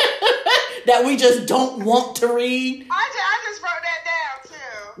 That we just don't want to read. I just wrote that down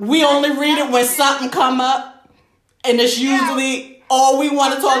too. We only read it when something come up, and it's usually all we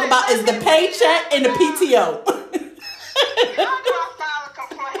want to talk about is the paycheck and the PTO. How do I file a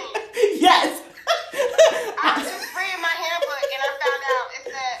complaint? Yes. I was just reading my handbook and I found out it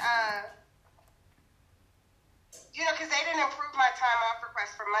said, because they didn't approve my time off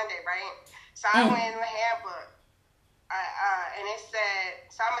request for Monday, right? So I went in the handbook. And it said,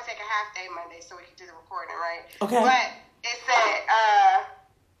 so I'm going to take a half day Monday so we can do the recording, right? Okay. But it said,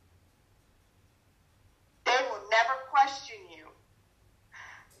 they will never question you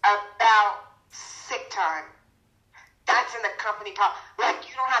about sick time. That's in the company policy. Like,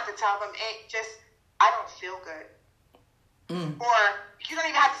 you don't have to tell them, I don't feel good. Or you don't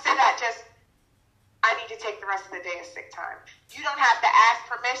even have to say that, just, I need to take the rest of the day as sick time. You don't have to ask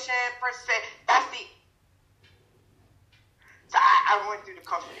permission per se. That's the... So I went through the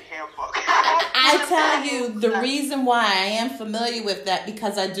company handbook. I tell you, the reason why I am familiar with that,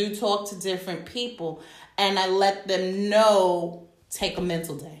 because I do talk to different people, and I let them know take a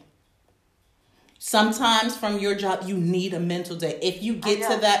mental day. Sometimes from your job, you need a mental day. If you get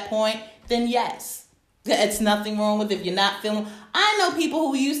to that point, then yes. It's nothing wrong with if you're not feeling. I know people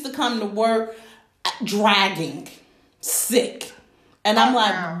who used to come to work dragging, sick. And I'm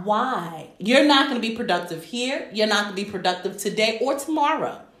like, why? You're not going to be productive here. You're not going to be productive today or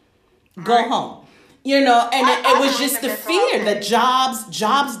tomorrow. Go home. You know, and it was just the fear that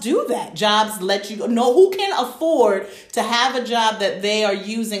jobs do that. Jobs let you know who can afford to have a job that they are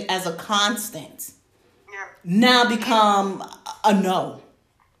using as a constant. Yeah. Now become a no.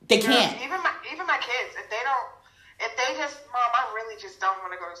 They can't. Even my kids, if they just, Mom, I really just don't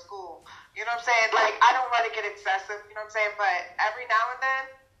want to go to school. You know what I'm saying? Like, I don't want to get excessive, you know what I'm saying? But every now and then,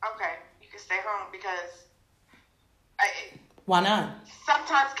 okay, you can stay home because why not?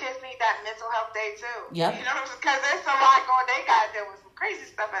 Sometimes kids need that mental health day too. Yep. You know, because there's a lot going. They got to deal with some crazy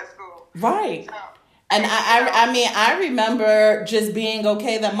stuff at school. Right. So, and I mean, I remember just being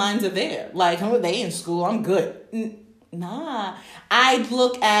okay that mines are there. Like, oh, they in school, I'm good. Nah. I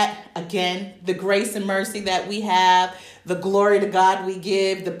look at, again, the grace and mercy that we have, the glory to God we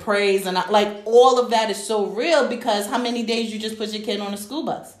give, the praise, and like all of that is so real because how many days you just put your kid on a school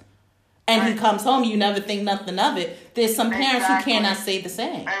bus? And he comes home, you never think nothing of it. There's some parents who cannot say the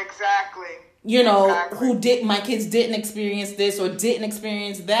same. Exactly. You know, my kids didn't experience this or didn't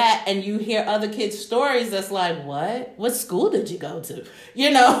experience that. And you hear other kids' stories that's like, what school did you go to?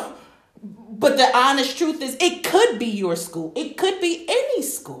 You know, but the honest truth is it could be your school. It could be any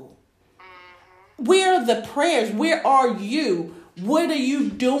school. Where are the prayers? Where are you? What are you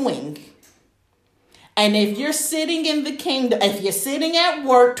doing? And if you're sitting in the kingdom, if you're sitting at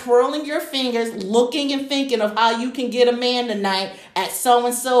work, twirling your fingers, looking and thinking of how you can get a man tonight at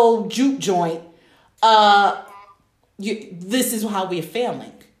so-and-so juke joint, this is how we're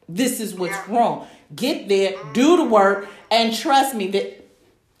failing. This is what's wrong. Get there, do the work, and trust me that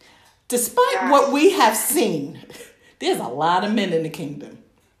despite what we have seen, there's a lot of men in the kingdom.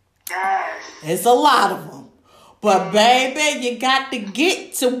 It's a lot of them. But baby, you got to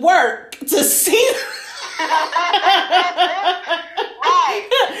get to work to see. Right.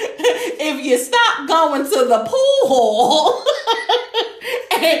 If you stop going to the pool hall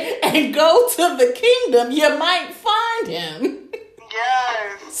and go to the kingdom, you might find him.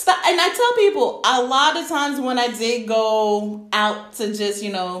 Yes. Stop. And I tell people a lot of times when I did go out to just,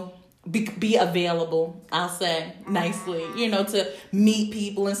 you know, be available, I'll say nicely, you know, to meet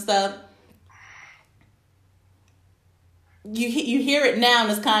people and stuff. You hear it now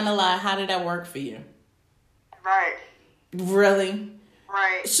and it's kind of like, how did that work for you? Right. Really?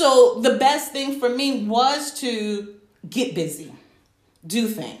 Right. So the best thing for me was to get busy, do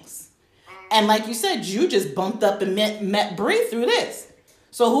things. And like you said, you just bumped up and met Bree through this.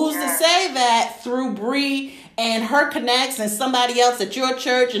 So who's to say that through Bree and her connects and somebody else at your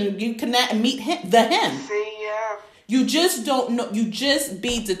church and you connect and meet him? See, yeah. You just don't know. You just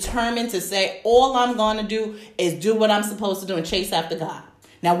be determined to say, all I'm going to do is do what I'm supposed to do and chase after God.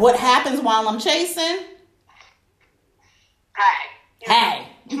 Now, what happens while I'm chasing? Hey.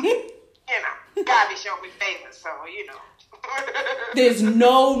 You know, God be showing me favors, so, you know. There's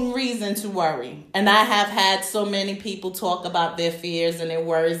no reason to worry. And I have had so many people talk about their fears and their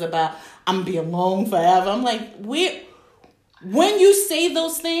worries about, I'm going to be alone forever. I'm like, when you say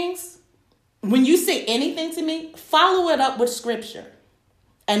those things, when you say anything to me, follow it up with scripture.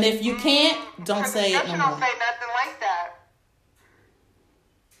 And if you can't, don't say it no more. Don't say nothing like that.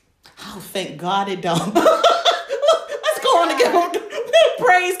 Oh, thank God it don't. Let's go on and give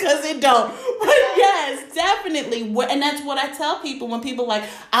praise because it don't. But yes, definitely. And that's what I tell people when people are like,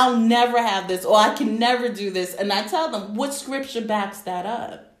 I'll never have this or I can never do this. And I tell them, what scripture backs that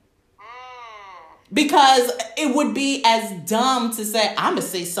up? Because it would be as dumb to say, I'm going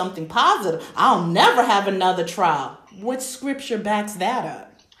to say something positive. I'll never have another trial. What scripture backs that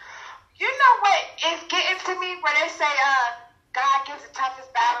up? You know what is getting to me where they say God gives the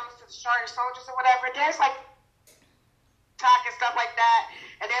toughest battles to the strongest soldiers or whatever. There's like talk and stuff like that.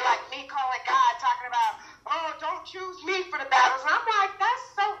 And they're like me calling God talking about, oh, don't choose me for the battles. And I'm like, that's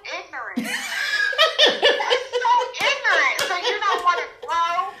so ignorant. That's so ignorant. So you don't want to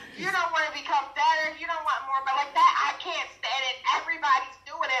grow. You don't want to become better. You don't want more. But like that, I can't stand it. Everybody's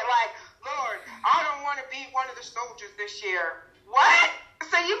doing it like, Lord, I don't want to be one of the soldiers this year. What?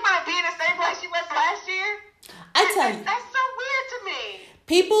 So you might be in the same place you was last year? I tell you. That's so weird to me.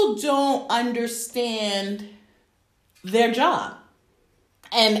 People don't understand their job.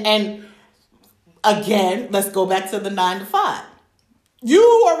 And again, let's go back to the 9 to 5.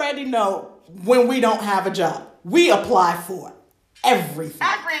 You already know when we don't have a job, we apply for everything.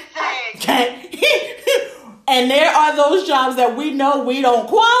 Everything. Okay? And there are those jobs that we know we don't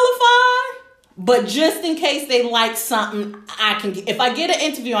qualify, but just in case they like something, I can get. If I get an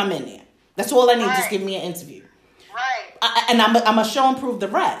interview, I'm in there. That's all I need. Right. Just give me an interview. Right. And I'm going to show and prove the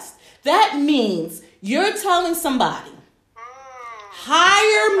rest. That means you're telling somebody,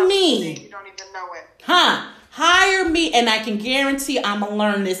 hire me. You don't even know it. Hire me, and I can guarantee I'm going to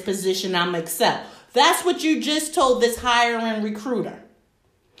learn this position. I'm going to excel. That's what you just told this hiring recruiter.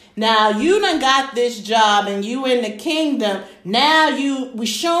 Now, you done got this job and you in the kingdom. Now we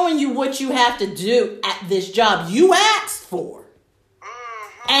showing you what you have to do at this job you asked for.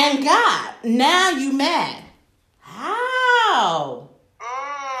 And God, now you mad. How?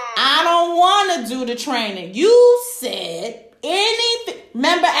 I don't want to do the training. You said anything.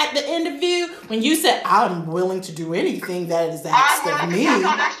 Remember at the interview when you said, I'm willing to do anything that is asked of me. I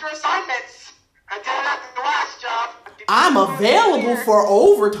got extra assignments. I did it at the last job. I'm available for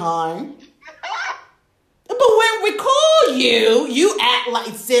overtime. But when we call you, you act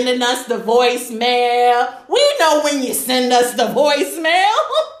like sending us the voicemail. We know when you send us the voicemail.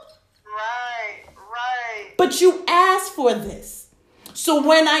 Right. But you asked for this. So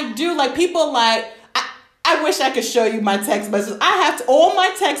when I do, like, people like, I wish I could show you my text messages. All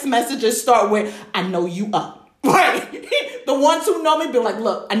my text messages start with, I know you up. Right. The ones who know me be like,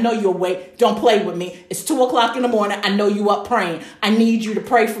 look, I know you're awake. Don't play with me. It's 2:00 in the morning. I know you up praying. I need you to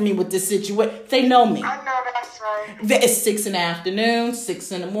pray for me with this situation. They know me. I know that's right. It's 6 in the afternoon,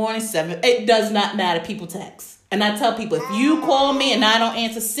 6 in the morning, 7. It does not matter. People text. And I tell people, if you call me and I don't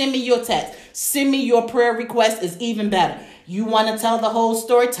answer, send me your text. Send me your prayer request is even better. You want to tell the whole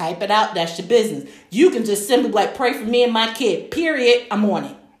story, type it out. That's your business. You can just simply like, pray for me and my kid. Period. I'm on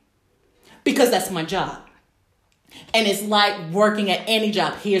it. Because that's my job. And it's like working at any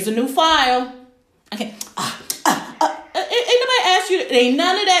job. Here's a new file. Okay. Ain't nobody asked you. Ain't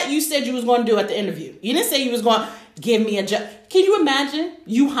none of that you said you was going to do at the interview. You didn't say you was going to give me a job. Can you imagine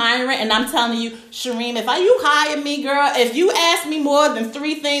you hiring and I'm telling you, Shereen, if you hire me, girl, if you ask me more than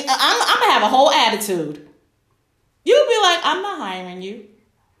 3 things, I'm going to have a whole attitude. You'll be like, I'm not hiring you.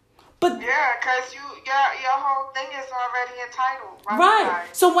 But yeah, because your whole thing is already entitled. Right.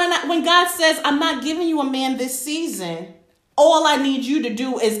 So when God says, I'm not giving you a man this season, all I need you to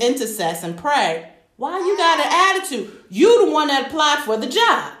do is intercess and pray. Why you got an attitude? You the one that applied for the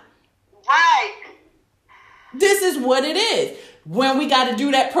job. Right. This is what it is. When we got to do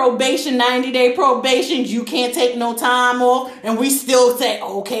that probation, 90-day probation, you can't take no time off. And we still say,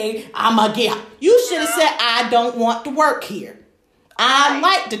 okay, I'm going to get. You should have said, I don't want to work here. I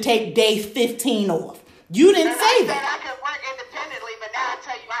like to take day 15 off. You didn't say that. I could work independently, but now I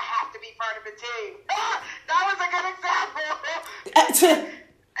tell you, I have to be part of a team. That was a good example.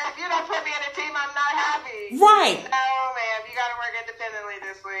 If you don't put me in a team, I'm not happy. Right. No, ma'am, you got to work independently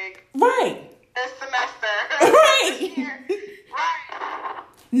this week. Right. This semester. Right. This year. Right.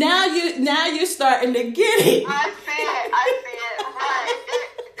 Now you're starting to get it. I see it. Right.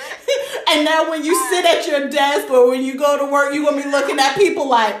 And now when you sit at your desk or when you go to work, you're going to be looking at people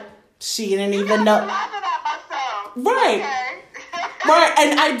like, she didn't even know. I'm laughing at myself. Right. Okay. Right.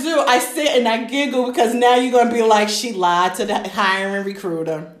 And I do. I sit and I giggle because now you're going to be like, she lied to the hiring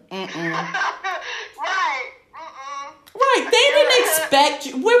recruiter. Right. They didn't expect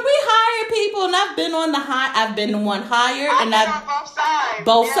you. When we hire people, and I've been the one hired. I've and been on both sides.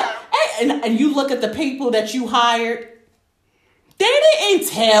 Both sides. And you look at the people that you hired. They didn't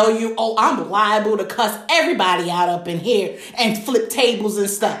tell you, oh, I'm liable to cuss everybody out up in here and flip tables and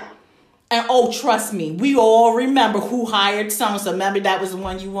stuff. And oh, trust me, we all remember who hired so-and-so. Remember that was the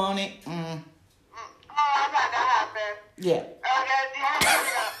one you wanted? Oh, I've had that happen. Yeah.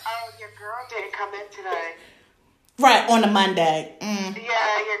 Oh, your girl didn't come in today. Right, on a Monday. Yeah,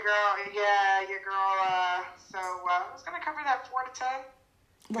 your girl, so I was going to cover that 4 to 10.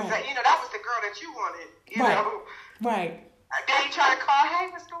 Right. That was the girl that you wanted, you right. know. Right. Then you try to call, hey,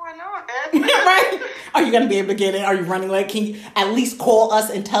 what's going on? Right. Are you going to be able to get in? Are you running late? Can you at least call us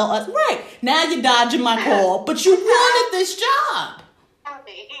and tell us? Right. Now you're dodging my call, but you wanted this job.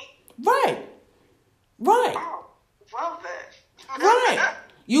 Right. Right. Oh, well then. Right.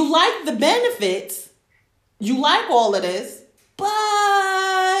 You like the benefits. You like all of this,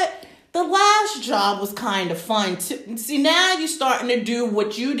 but the last job was kind of fun too. See, now you're starting to do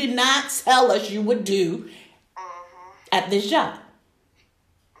what you did not tell us you would do at this job.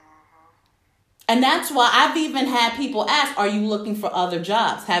 And that's why I've even had people ask, are you looking for other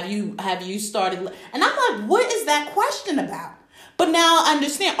jobs? Have you started? And I'm like, what is that question about? But now I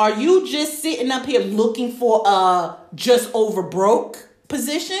understand. Are you just sitting up here looking for a just over broke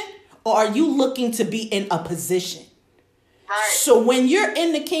position? Or are you looking to be in a position? Right. So when you're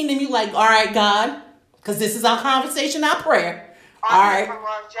in the kingdom, you're like, all right, God, because this is our conversation, our prayer. All right. For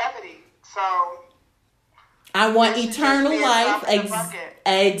longevity. So I want eternal life.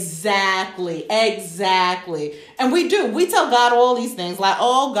 Exactly. And we do. We tell God all these things like,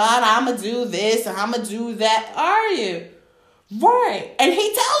 oh, God, I'm going to do this and I'm going to do that. Are you? Right. And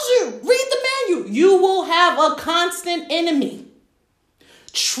he tells you, read the manual. You will have a constant enemy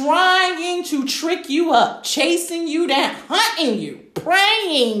trying to trick you up, chasing you down, hunting you,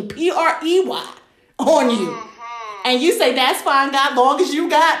 praying, Prey, on you. Mm-hmm. And you say, that's fine, God, long as you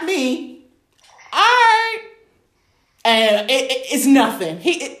got me. All right. And it's nothing.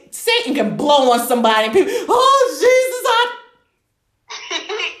 Satan can blow on somebody. And people, oh,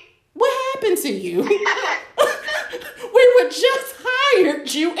 Jesus, what happened to you? We were just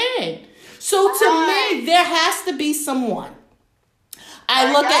hired you in. So to me, there has to be someone.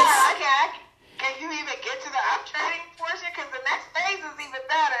 Can you even get to the uptraining portion? Because the next phase is even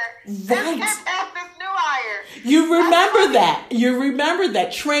better. Right. Just get past this new hire. You remember that. You remember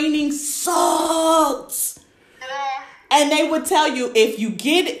that. Training sucks. Yeah. And they would tell you, if you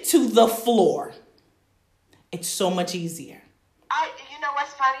get it to the floor, it's so much easier. You know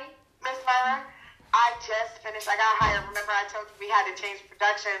what's funny, Miss Myra? I just finished. I got hired. Remember I told you we had to change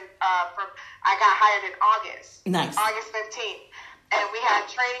production I got hired in August. Nice. August 15th. And we had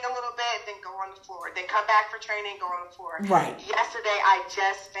training a little bit, then go on the floor. Then come back for training, go on the floor. Right. Yesterday, I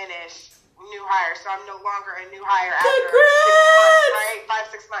just finished new hire, so I'm no longer a new hire after Congrats! 6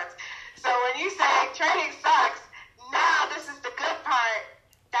 months, right? 5-6 months. So when you say training sucks, now this is the good part.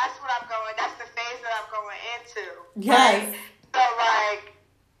 That's what I'm going. That's the phase that I'm going into. Yes. Right? So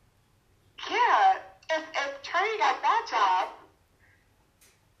if training at that job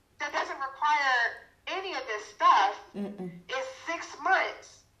that doesn't require any of this stuff is 6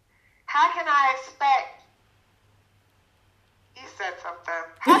 months. How can I expect? You said something.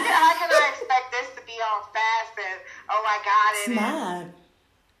 How can I expect this to be all fast and I got it? It's not.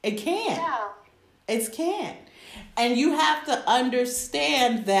 It can't. Yeah. It can't. And you have to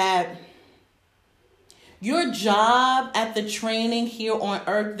understand that your job at the training here on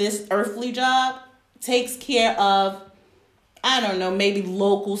earth, this earthly job, takes care of, I don't know, maybe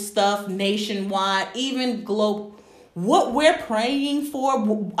local stuff, nationwide, even global. What we're praying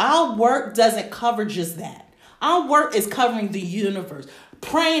for, our work doesn't cover just that. Our work is covering the universe.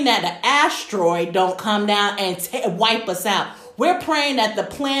 Praying that an asteroid don't come down and wipe us out. We're praying that the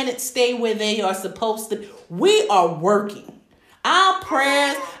planets stay where they are supposed to. We are working. Our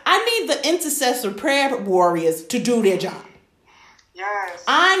prayers, I need the intercessor prayer warriors to do their job. Yes.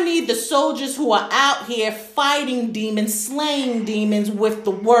 I need the soldiers who are out here fighting demons, slaying demons with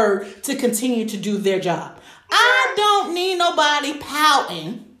the word to continue to do their job. Yes. I don't need nobody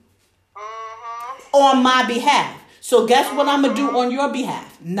pouting on my behalf. So guess what I'm going to do on your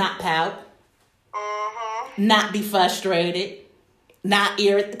behalf? Not pout. Not be frustrated. Not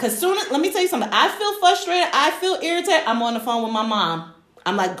irritated. Because let me tell you something. I feel frustrated. I feel irritated. I'm on the phone with my mom.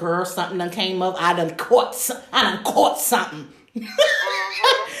 I'm like, girl, something done came up. I done caught something.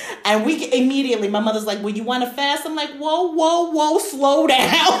 And we immediately, my mother's like, well, you want to fast? I'm like, whoa, slow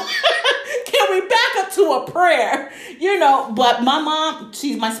down. Can we back up to a prayer? But my mom,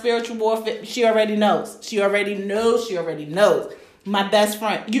 she's my spiritual warfare. She already knows. She already knows. My best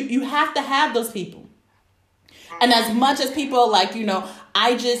friend. You have to have those people. And as much as people are like,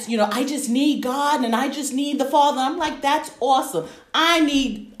 I just need God and I just need the Father. I'm like, that's awesome. I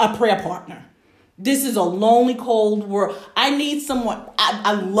need a prayer partner. This is a lonely, cold world. I need someone.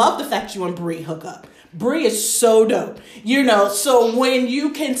 I love the fact you and Bree hook up. Bree is so dope. So when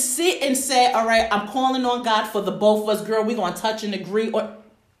you can sit and say, all right, I'm calling on God for the both of us, girl, we're going to touch and agree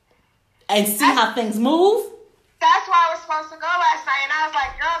and see how things move. That's why I was supposed to go last night. And I was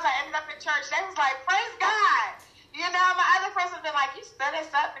like, girls, I ended up in church. They was like, praise God. My other person been like, you stood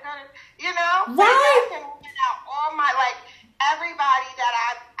us up to go to, Right. And all my, everybody that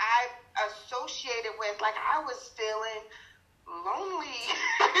I associated with, I was feeling lonely.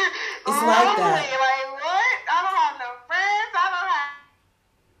 It's like that. Like, what? I don't have no friends. I don't have,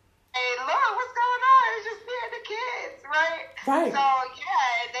 hey, Lord, what's going on? It's just me and the kids, right? Right. So,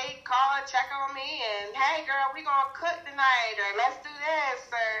 they call and check on me and, hey, girl, we going to cook tonight, or let's do this,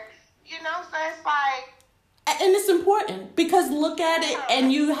 or, so it's like. And it's important because look at it,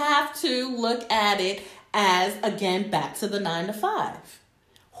 and you have to look at it as, again, back to the 9 to 5.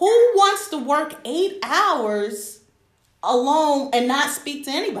 Who wants to work 8 hours alone and not speak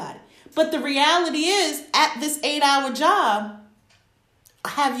to anybody? But the reality is, at this 8-hour job,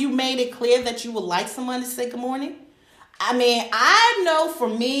 have you made it clear that you would like someone to say good morning? I mean, I know for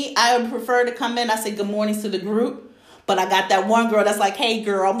me, I would prefer to come in, I say good mornings to the group. But I got that one girl that's like, hey,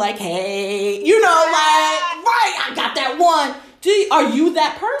 girl. I'm like, hey. You know, like, right, I got that one. Are you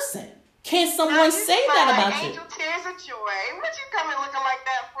that person? Can someone say that about you? Angel tears of joy. What you coming looking like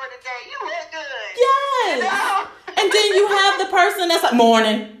that for today? You look good. Yes. You know? And then you have the person that's like,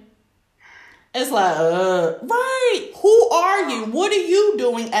 morning. It's like, right. Who are you? What are you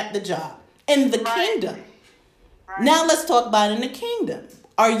doing at the job? In the kingdom. Right. Now let's talk about in the kingdom.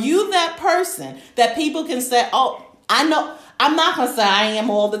 Are you that person that people can say, oh, I know, I'm not going to say I am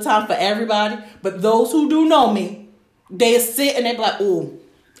all the time for everybody, but those who do know me, they sit and they be like, oh,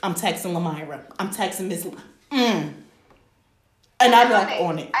 I'm texting Lamyra. I'm texting Miss And I'm like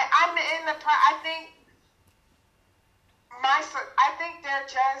on it. I'm in the, I think they're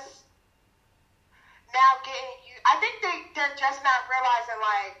just now getting you. I think they're just not realizing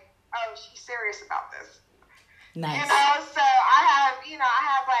like, oh, she's serious about this. Nice. You know, so I have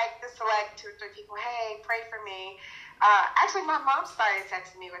like the select 2 or 3 people, hey, pray for me. Actually, my mom started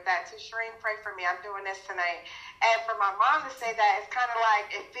texting me with that too. Shireen, pray for me. I'm doing this tonight. And for my mom to say that, it's kind of like,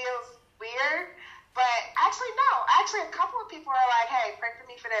 it feels weird. But actually, no. Actually, a couple of people are like, hey, pray for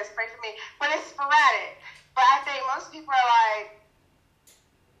me for this, pray for me. But it's sporadic. But I think most people are like,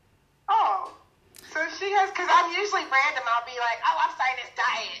 oh. So she has, because I'm usually random. I'll be like, oh, I'm starting this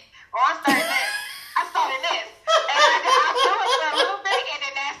diet. Or I'm starting this. I'm starting this. And I'll do it for a little bit, and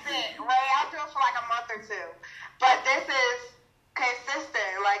then that's it. Right? I'll do it for like a month or 2. But this is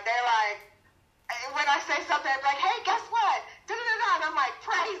consistent. Like, they're like, when I say something, I'm like, hey, guess what? And I'm like,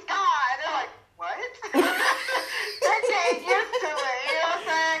 praise God. They're like, what? They're getting used to it. You know what I'm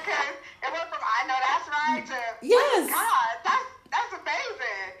saying? Because it went from, I know that's right, to, yes. God, that's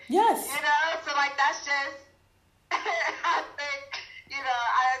amazing. Yes. You know? So, like, that's just, I think,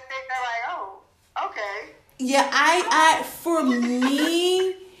 I think they're like, oh, okay. Yeah, I for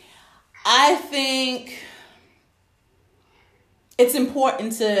me, I think it's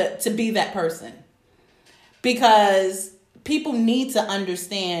important to be that person, because people need to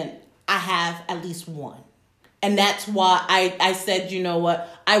understand I have at least one. And that's why I said, you know what,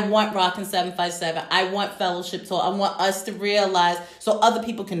 I want Rockin' 757. I want Fellowship Talk. I want us to realize so other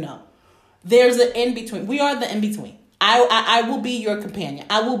people can know. There's an in-between. We are the in-between. I will be your companion.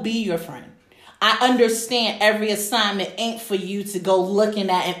 I will be your friend. I understand every assignment ain't for you to go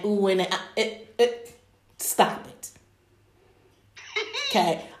looking at and oohing and stop it.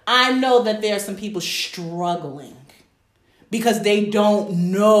 Okay. I know that there are some people struggling because they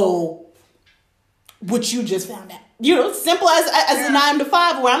don't know what you just found out. You know, simple as a 9 to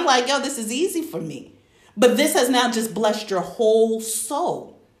 5, where I'm like, yo, this is easy for me. But this has now just blessed your whole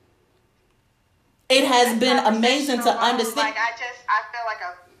soul. It has been amazing to understand. Like, I feel like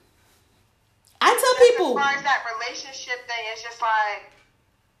I tell people. As far as that relationship thing, it's just like,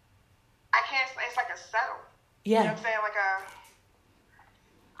 I can't, it's like a settle. Yeah. You know what I'm saying? Like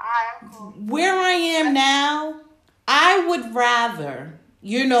I'm cool. Where I am now, I would rather,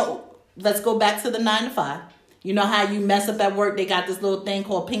 let's go back to the 9 to 5. You know how you mess up at work, they got this little thing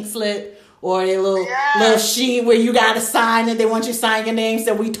called pink slip, or a little sheet where you got to sign it. They want you to sign your name,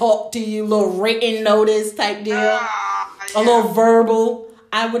 so we talk to you, little written notice type deal, a little verbal.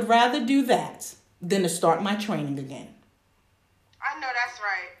 I would rather do that than to start my training again. I know that's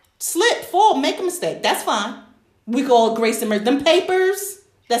right. Slip, fall, make a mistake. That's fine. We call grace and mercy. Them papers,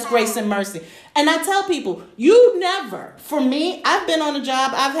 that's grace and mercy. And I tell people, you never, for me, I've been on a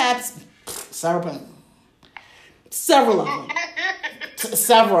job, I've had several of them. Several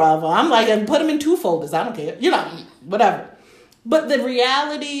of them. I'm like, put them in 2 folders. I don't care. Whatever. But the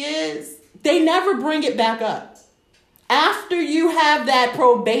reality is, they never bring it back up. After you have that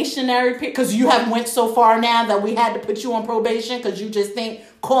probationary period, because you have went so far now that we had to put you on probation because you just think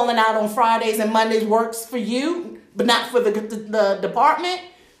calling out on Fridays and Mondays works for you, but not for the department.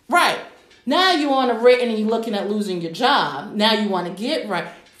 Right. Now you're on a written and you're looking at losing your job. Now you want to get right.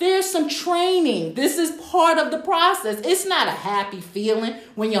 There's some training. This is part of the process. It's not a happy feeling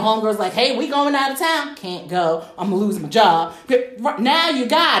when your homegirl's like, hey, we going out of town. Can't go. I'm going to lose my job. Now you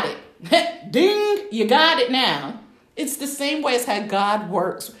got it. Ding. You got it now. It's the same way as how God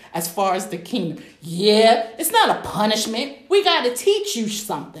works as far as the kingdom. Yeah, it's not a punishment. We got to teach you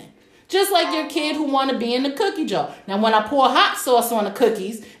something. Just like your kid who want to be in the cookie jar. Now, when I pour hot sauce on the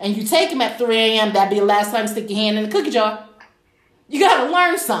cookies and you take them at 3 a.m., that'd be the last time you stick your hand in the cookie jar. You got to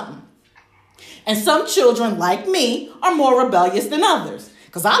learn something. And some children, like me, are more rebellious than others.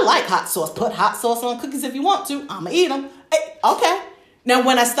 Because I like hot sauce. Put hot sauce on cookies if you want to. I'm going to eat them. Hey, okay. Now,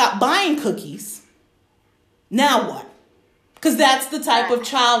 when I stop buying cookies, now what? Because that's the type of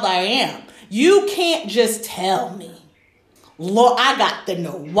child I am. You can't just tell me, Lord, I got to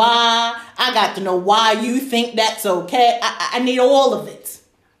know why. I got to know why you think that's okay. I need all of it.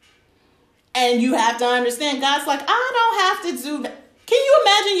 And you have to understand, God's like, I don't have to do that. Can you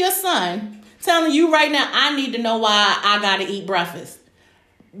imagine your son telling you right now, I need to know why I got to eat breakfast?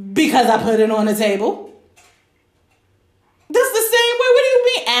 Because I put it on the table. That's the same way. What do you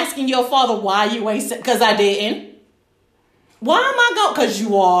mean asking your father why you ain't said? Because I didn't. Why am I going? Because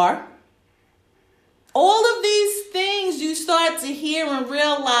you are. All of these things you start to hear and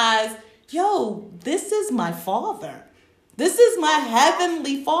realize, yo, this is my father. This is my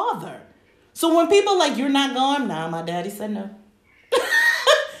heavenly father. So when people are like, you're not going? Nah, my daddy said no.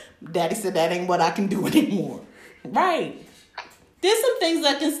 Daddy said that ain't what I can do anymore. Right. There's some things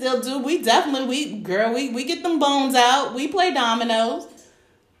I can still do. We get them bones out. We play dominoes.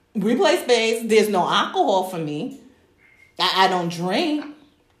 We play spades. There's no alcohol for me. I don't drink.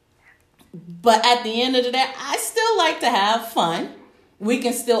 But at the end of the day, I still like to have fun. We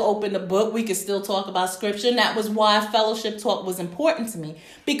can still open the book. We can still talk about scripture. And that was why fellowship talk was important to me.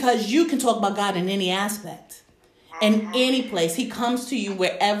 Because you can talk about God in any aspect. In any place. He comes to you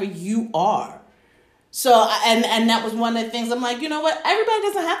wherever you are. So, and that was one of the things I'm like, you know what? Everybody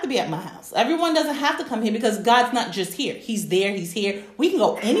doesn't have to be at my house. Everyone doesn't have to come here because God's not just here. He's there. He's here. We can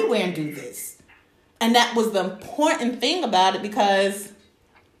go anywhere and do this. And that was the important thing about it because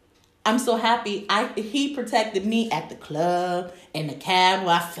I'm so happy. He protected me at the club, in the cab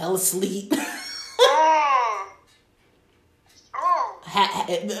where I fell asleep.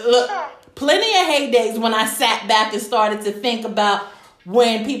 Look, plenty of heydays when I sat back and started to think about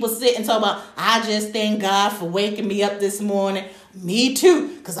when people sit and talk about, I just thank God for waking me up this morning. Me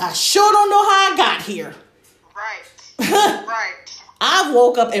too, because I sure don't know how I got here. Right. Right. I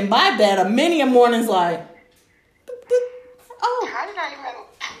woke up in my bed many a mornings like, how did I even...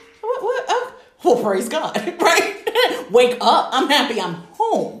 What? Oh, well, praise God, right? Wake up. I'm happy I'm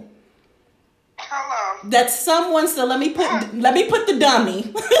home. Hello. That someone said, let me put the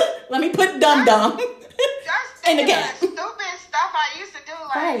dummy. Let me put dum-dum in the gap. Stupid stuff I used to do,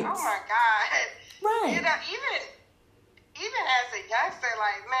 like, right. Oh my God. Right. You know, even as a youngster,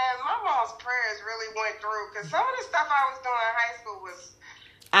 like, man, my mom's prayers really went through, because some of the stuff I was doing in high school was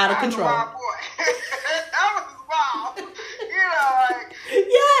out of control. Wild boy. That was wild. You know, like.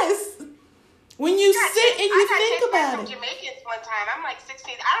 Yes. When you sit and you think about it. I got Jamaicans one time. I'm like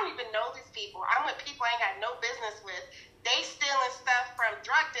 16. I don't even know these people. I'm with people I ain't got no business with. They stealing stuff from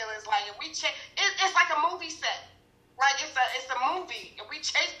drug dealers. Like, if we check, it's like a movie set. Like, it's a movie. And we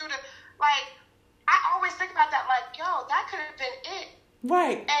chase through like, I always think about that. Like, yo, that could have been it.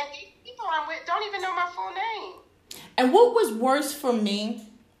 Right. And these people I'm with don't even know my full name. And what was worse for me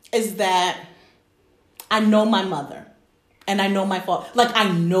is that I know my mother and I know my father. Like,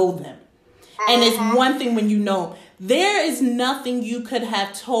 I know them. And it's one thing when you know. There is nothing you could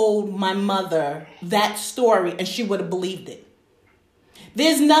have told my mother that story and she would have believed it.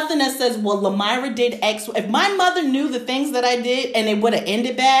 There's nothing that says, well, Lamira did X. If my mother knew the things that I did and it would have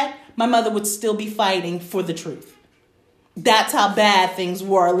ended bad, my mother would still be fighting for the truth. That's how bad things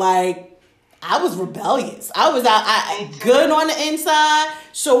were. Like, I was rebellious. I was good on the inside.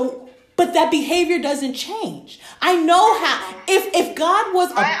 So, but that behavior doesn't change. I know how. If God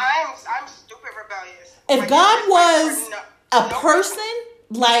was I'm stupid rebellious. If like, God was a no person,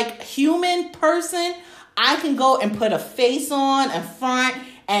 like human person, I can go and put a face on in front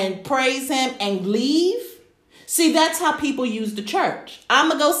and praise him and leave. See, that's how people use the church. I'm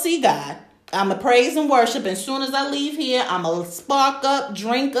going to go see God. I'm going to praise and worship. And as soon as I leave here, I'm going to spark up,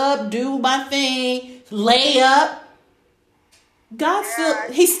 drink up, do my thing, lay up. God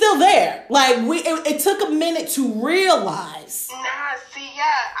he's still there. Like, it took a minute to realize. Nah, see,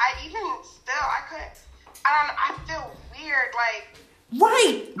 yeah, I feel weird, like.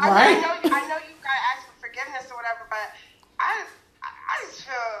 Right. I know you gotta ask for forgiveness or whatever, but I just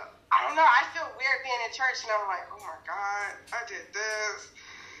feel, I don't know, I feel weird being in church and I'm like, oh my God, I did this.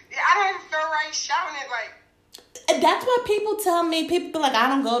 Yeah, I don't even feel right shouting it, like. And that's what people tell me. People be like, I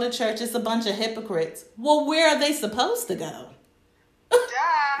don't go to church. It's a bunch of hypocrites. Well, where are they supposed to go?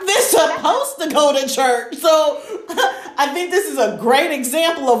 They're supposed to go to church. So I think this is a great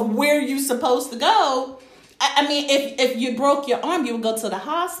example of where you're supposed to go. I mean, if you broke your arm, you would go to the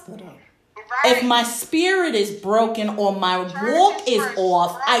hospital. Right. If my spirit is broken or my walk is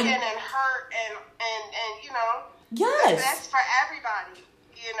off, and hurt and you know. Yes. That's for everybody.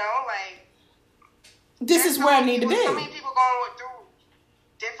 You know, like. This is where I need to be. So many people going through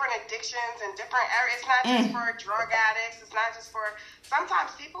different addictions and different areas. It's not just for drug addicts. It's not just for.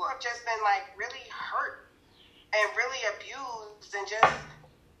 Sometimes people have just been like really hurt and really abused and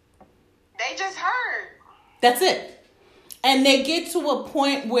they just hurt. That's it. And they get to a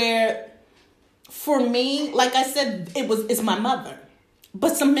point where, for me, like I said, it's my mother.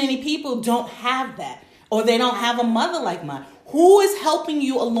 But so many people don't have that. Or they don't have a mother like mine. Who is helping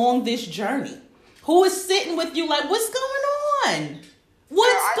you along this journey? Who is sitting with you like, what's going on?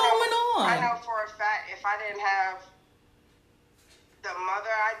 What's going on? I know for a fact if I didn't have the mother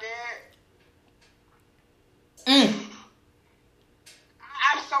I did,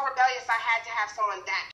 I'm so rebellious I had to have someone that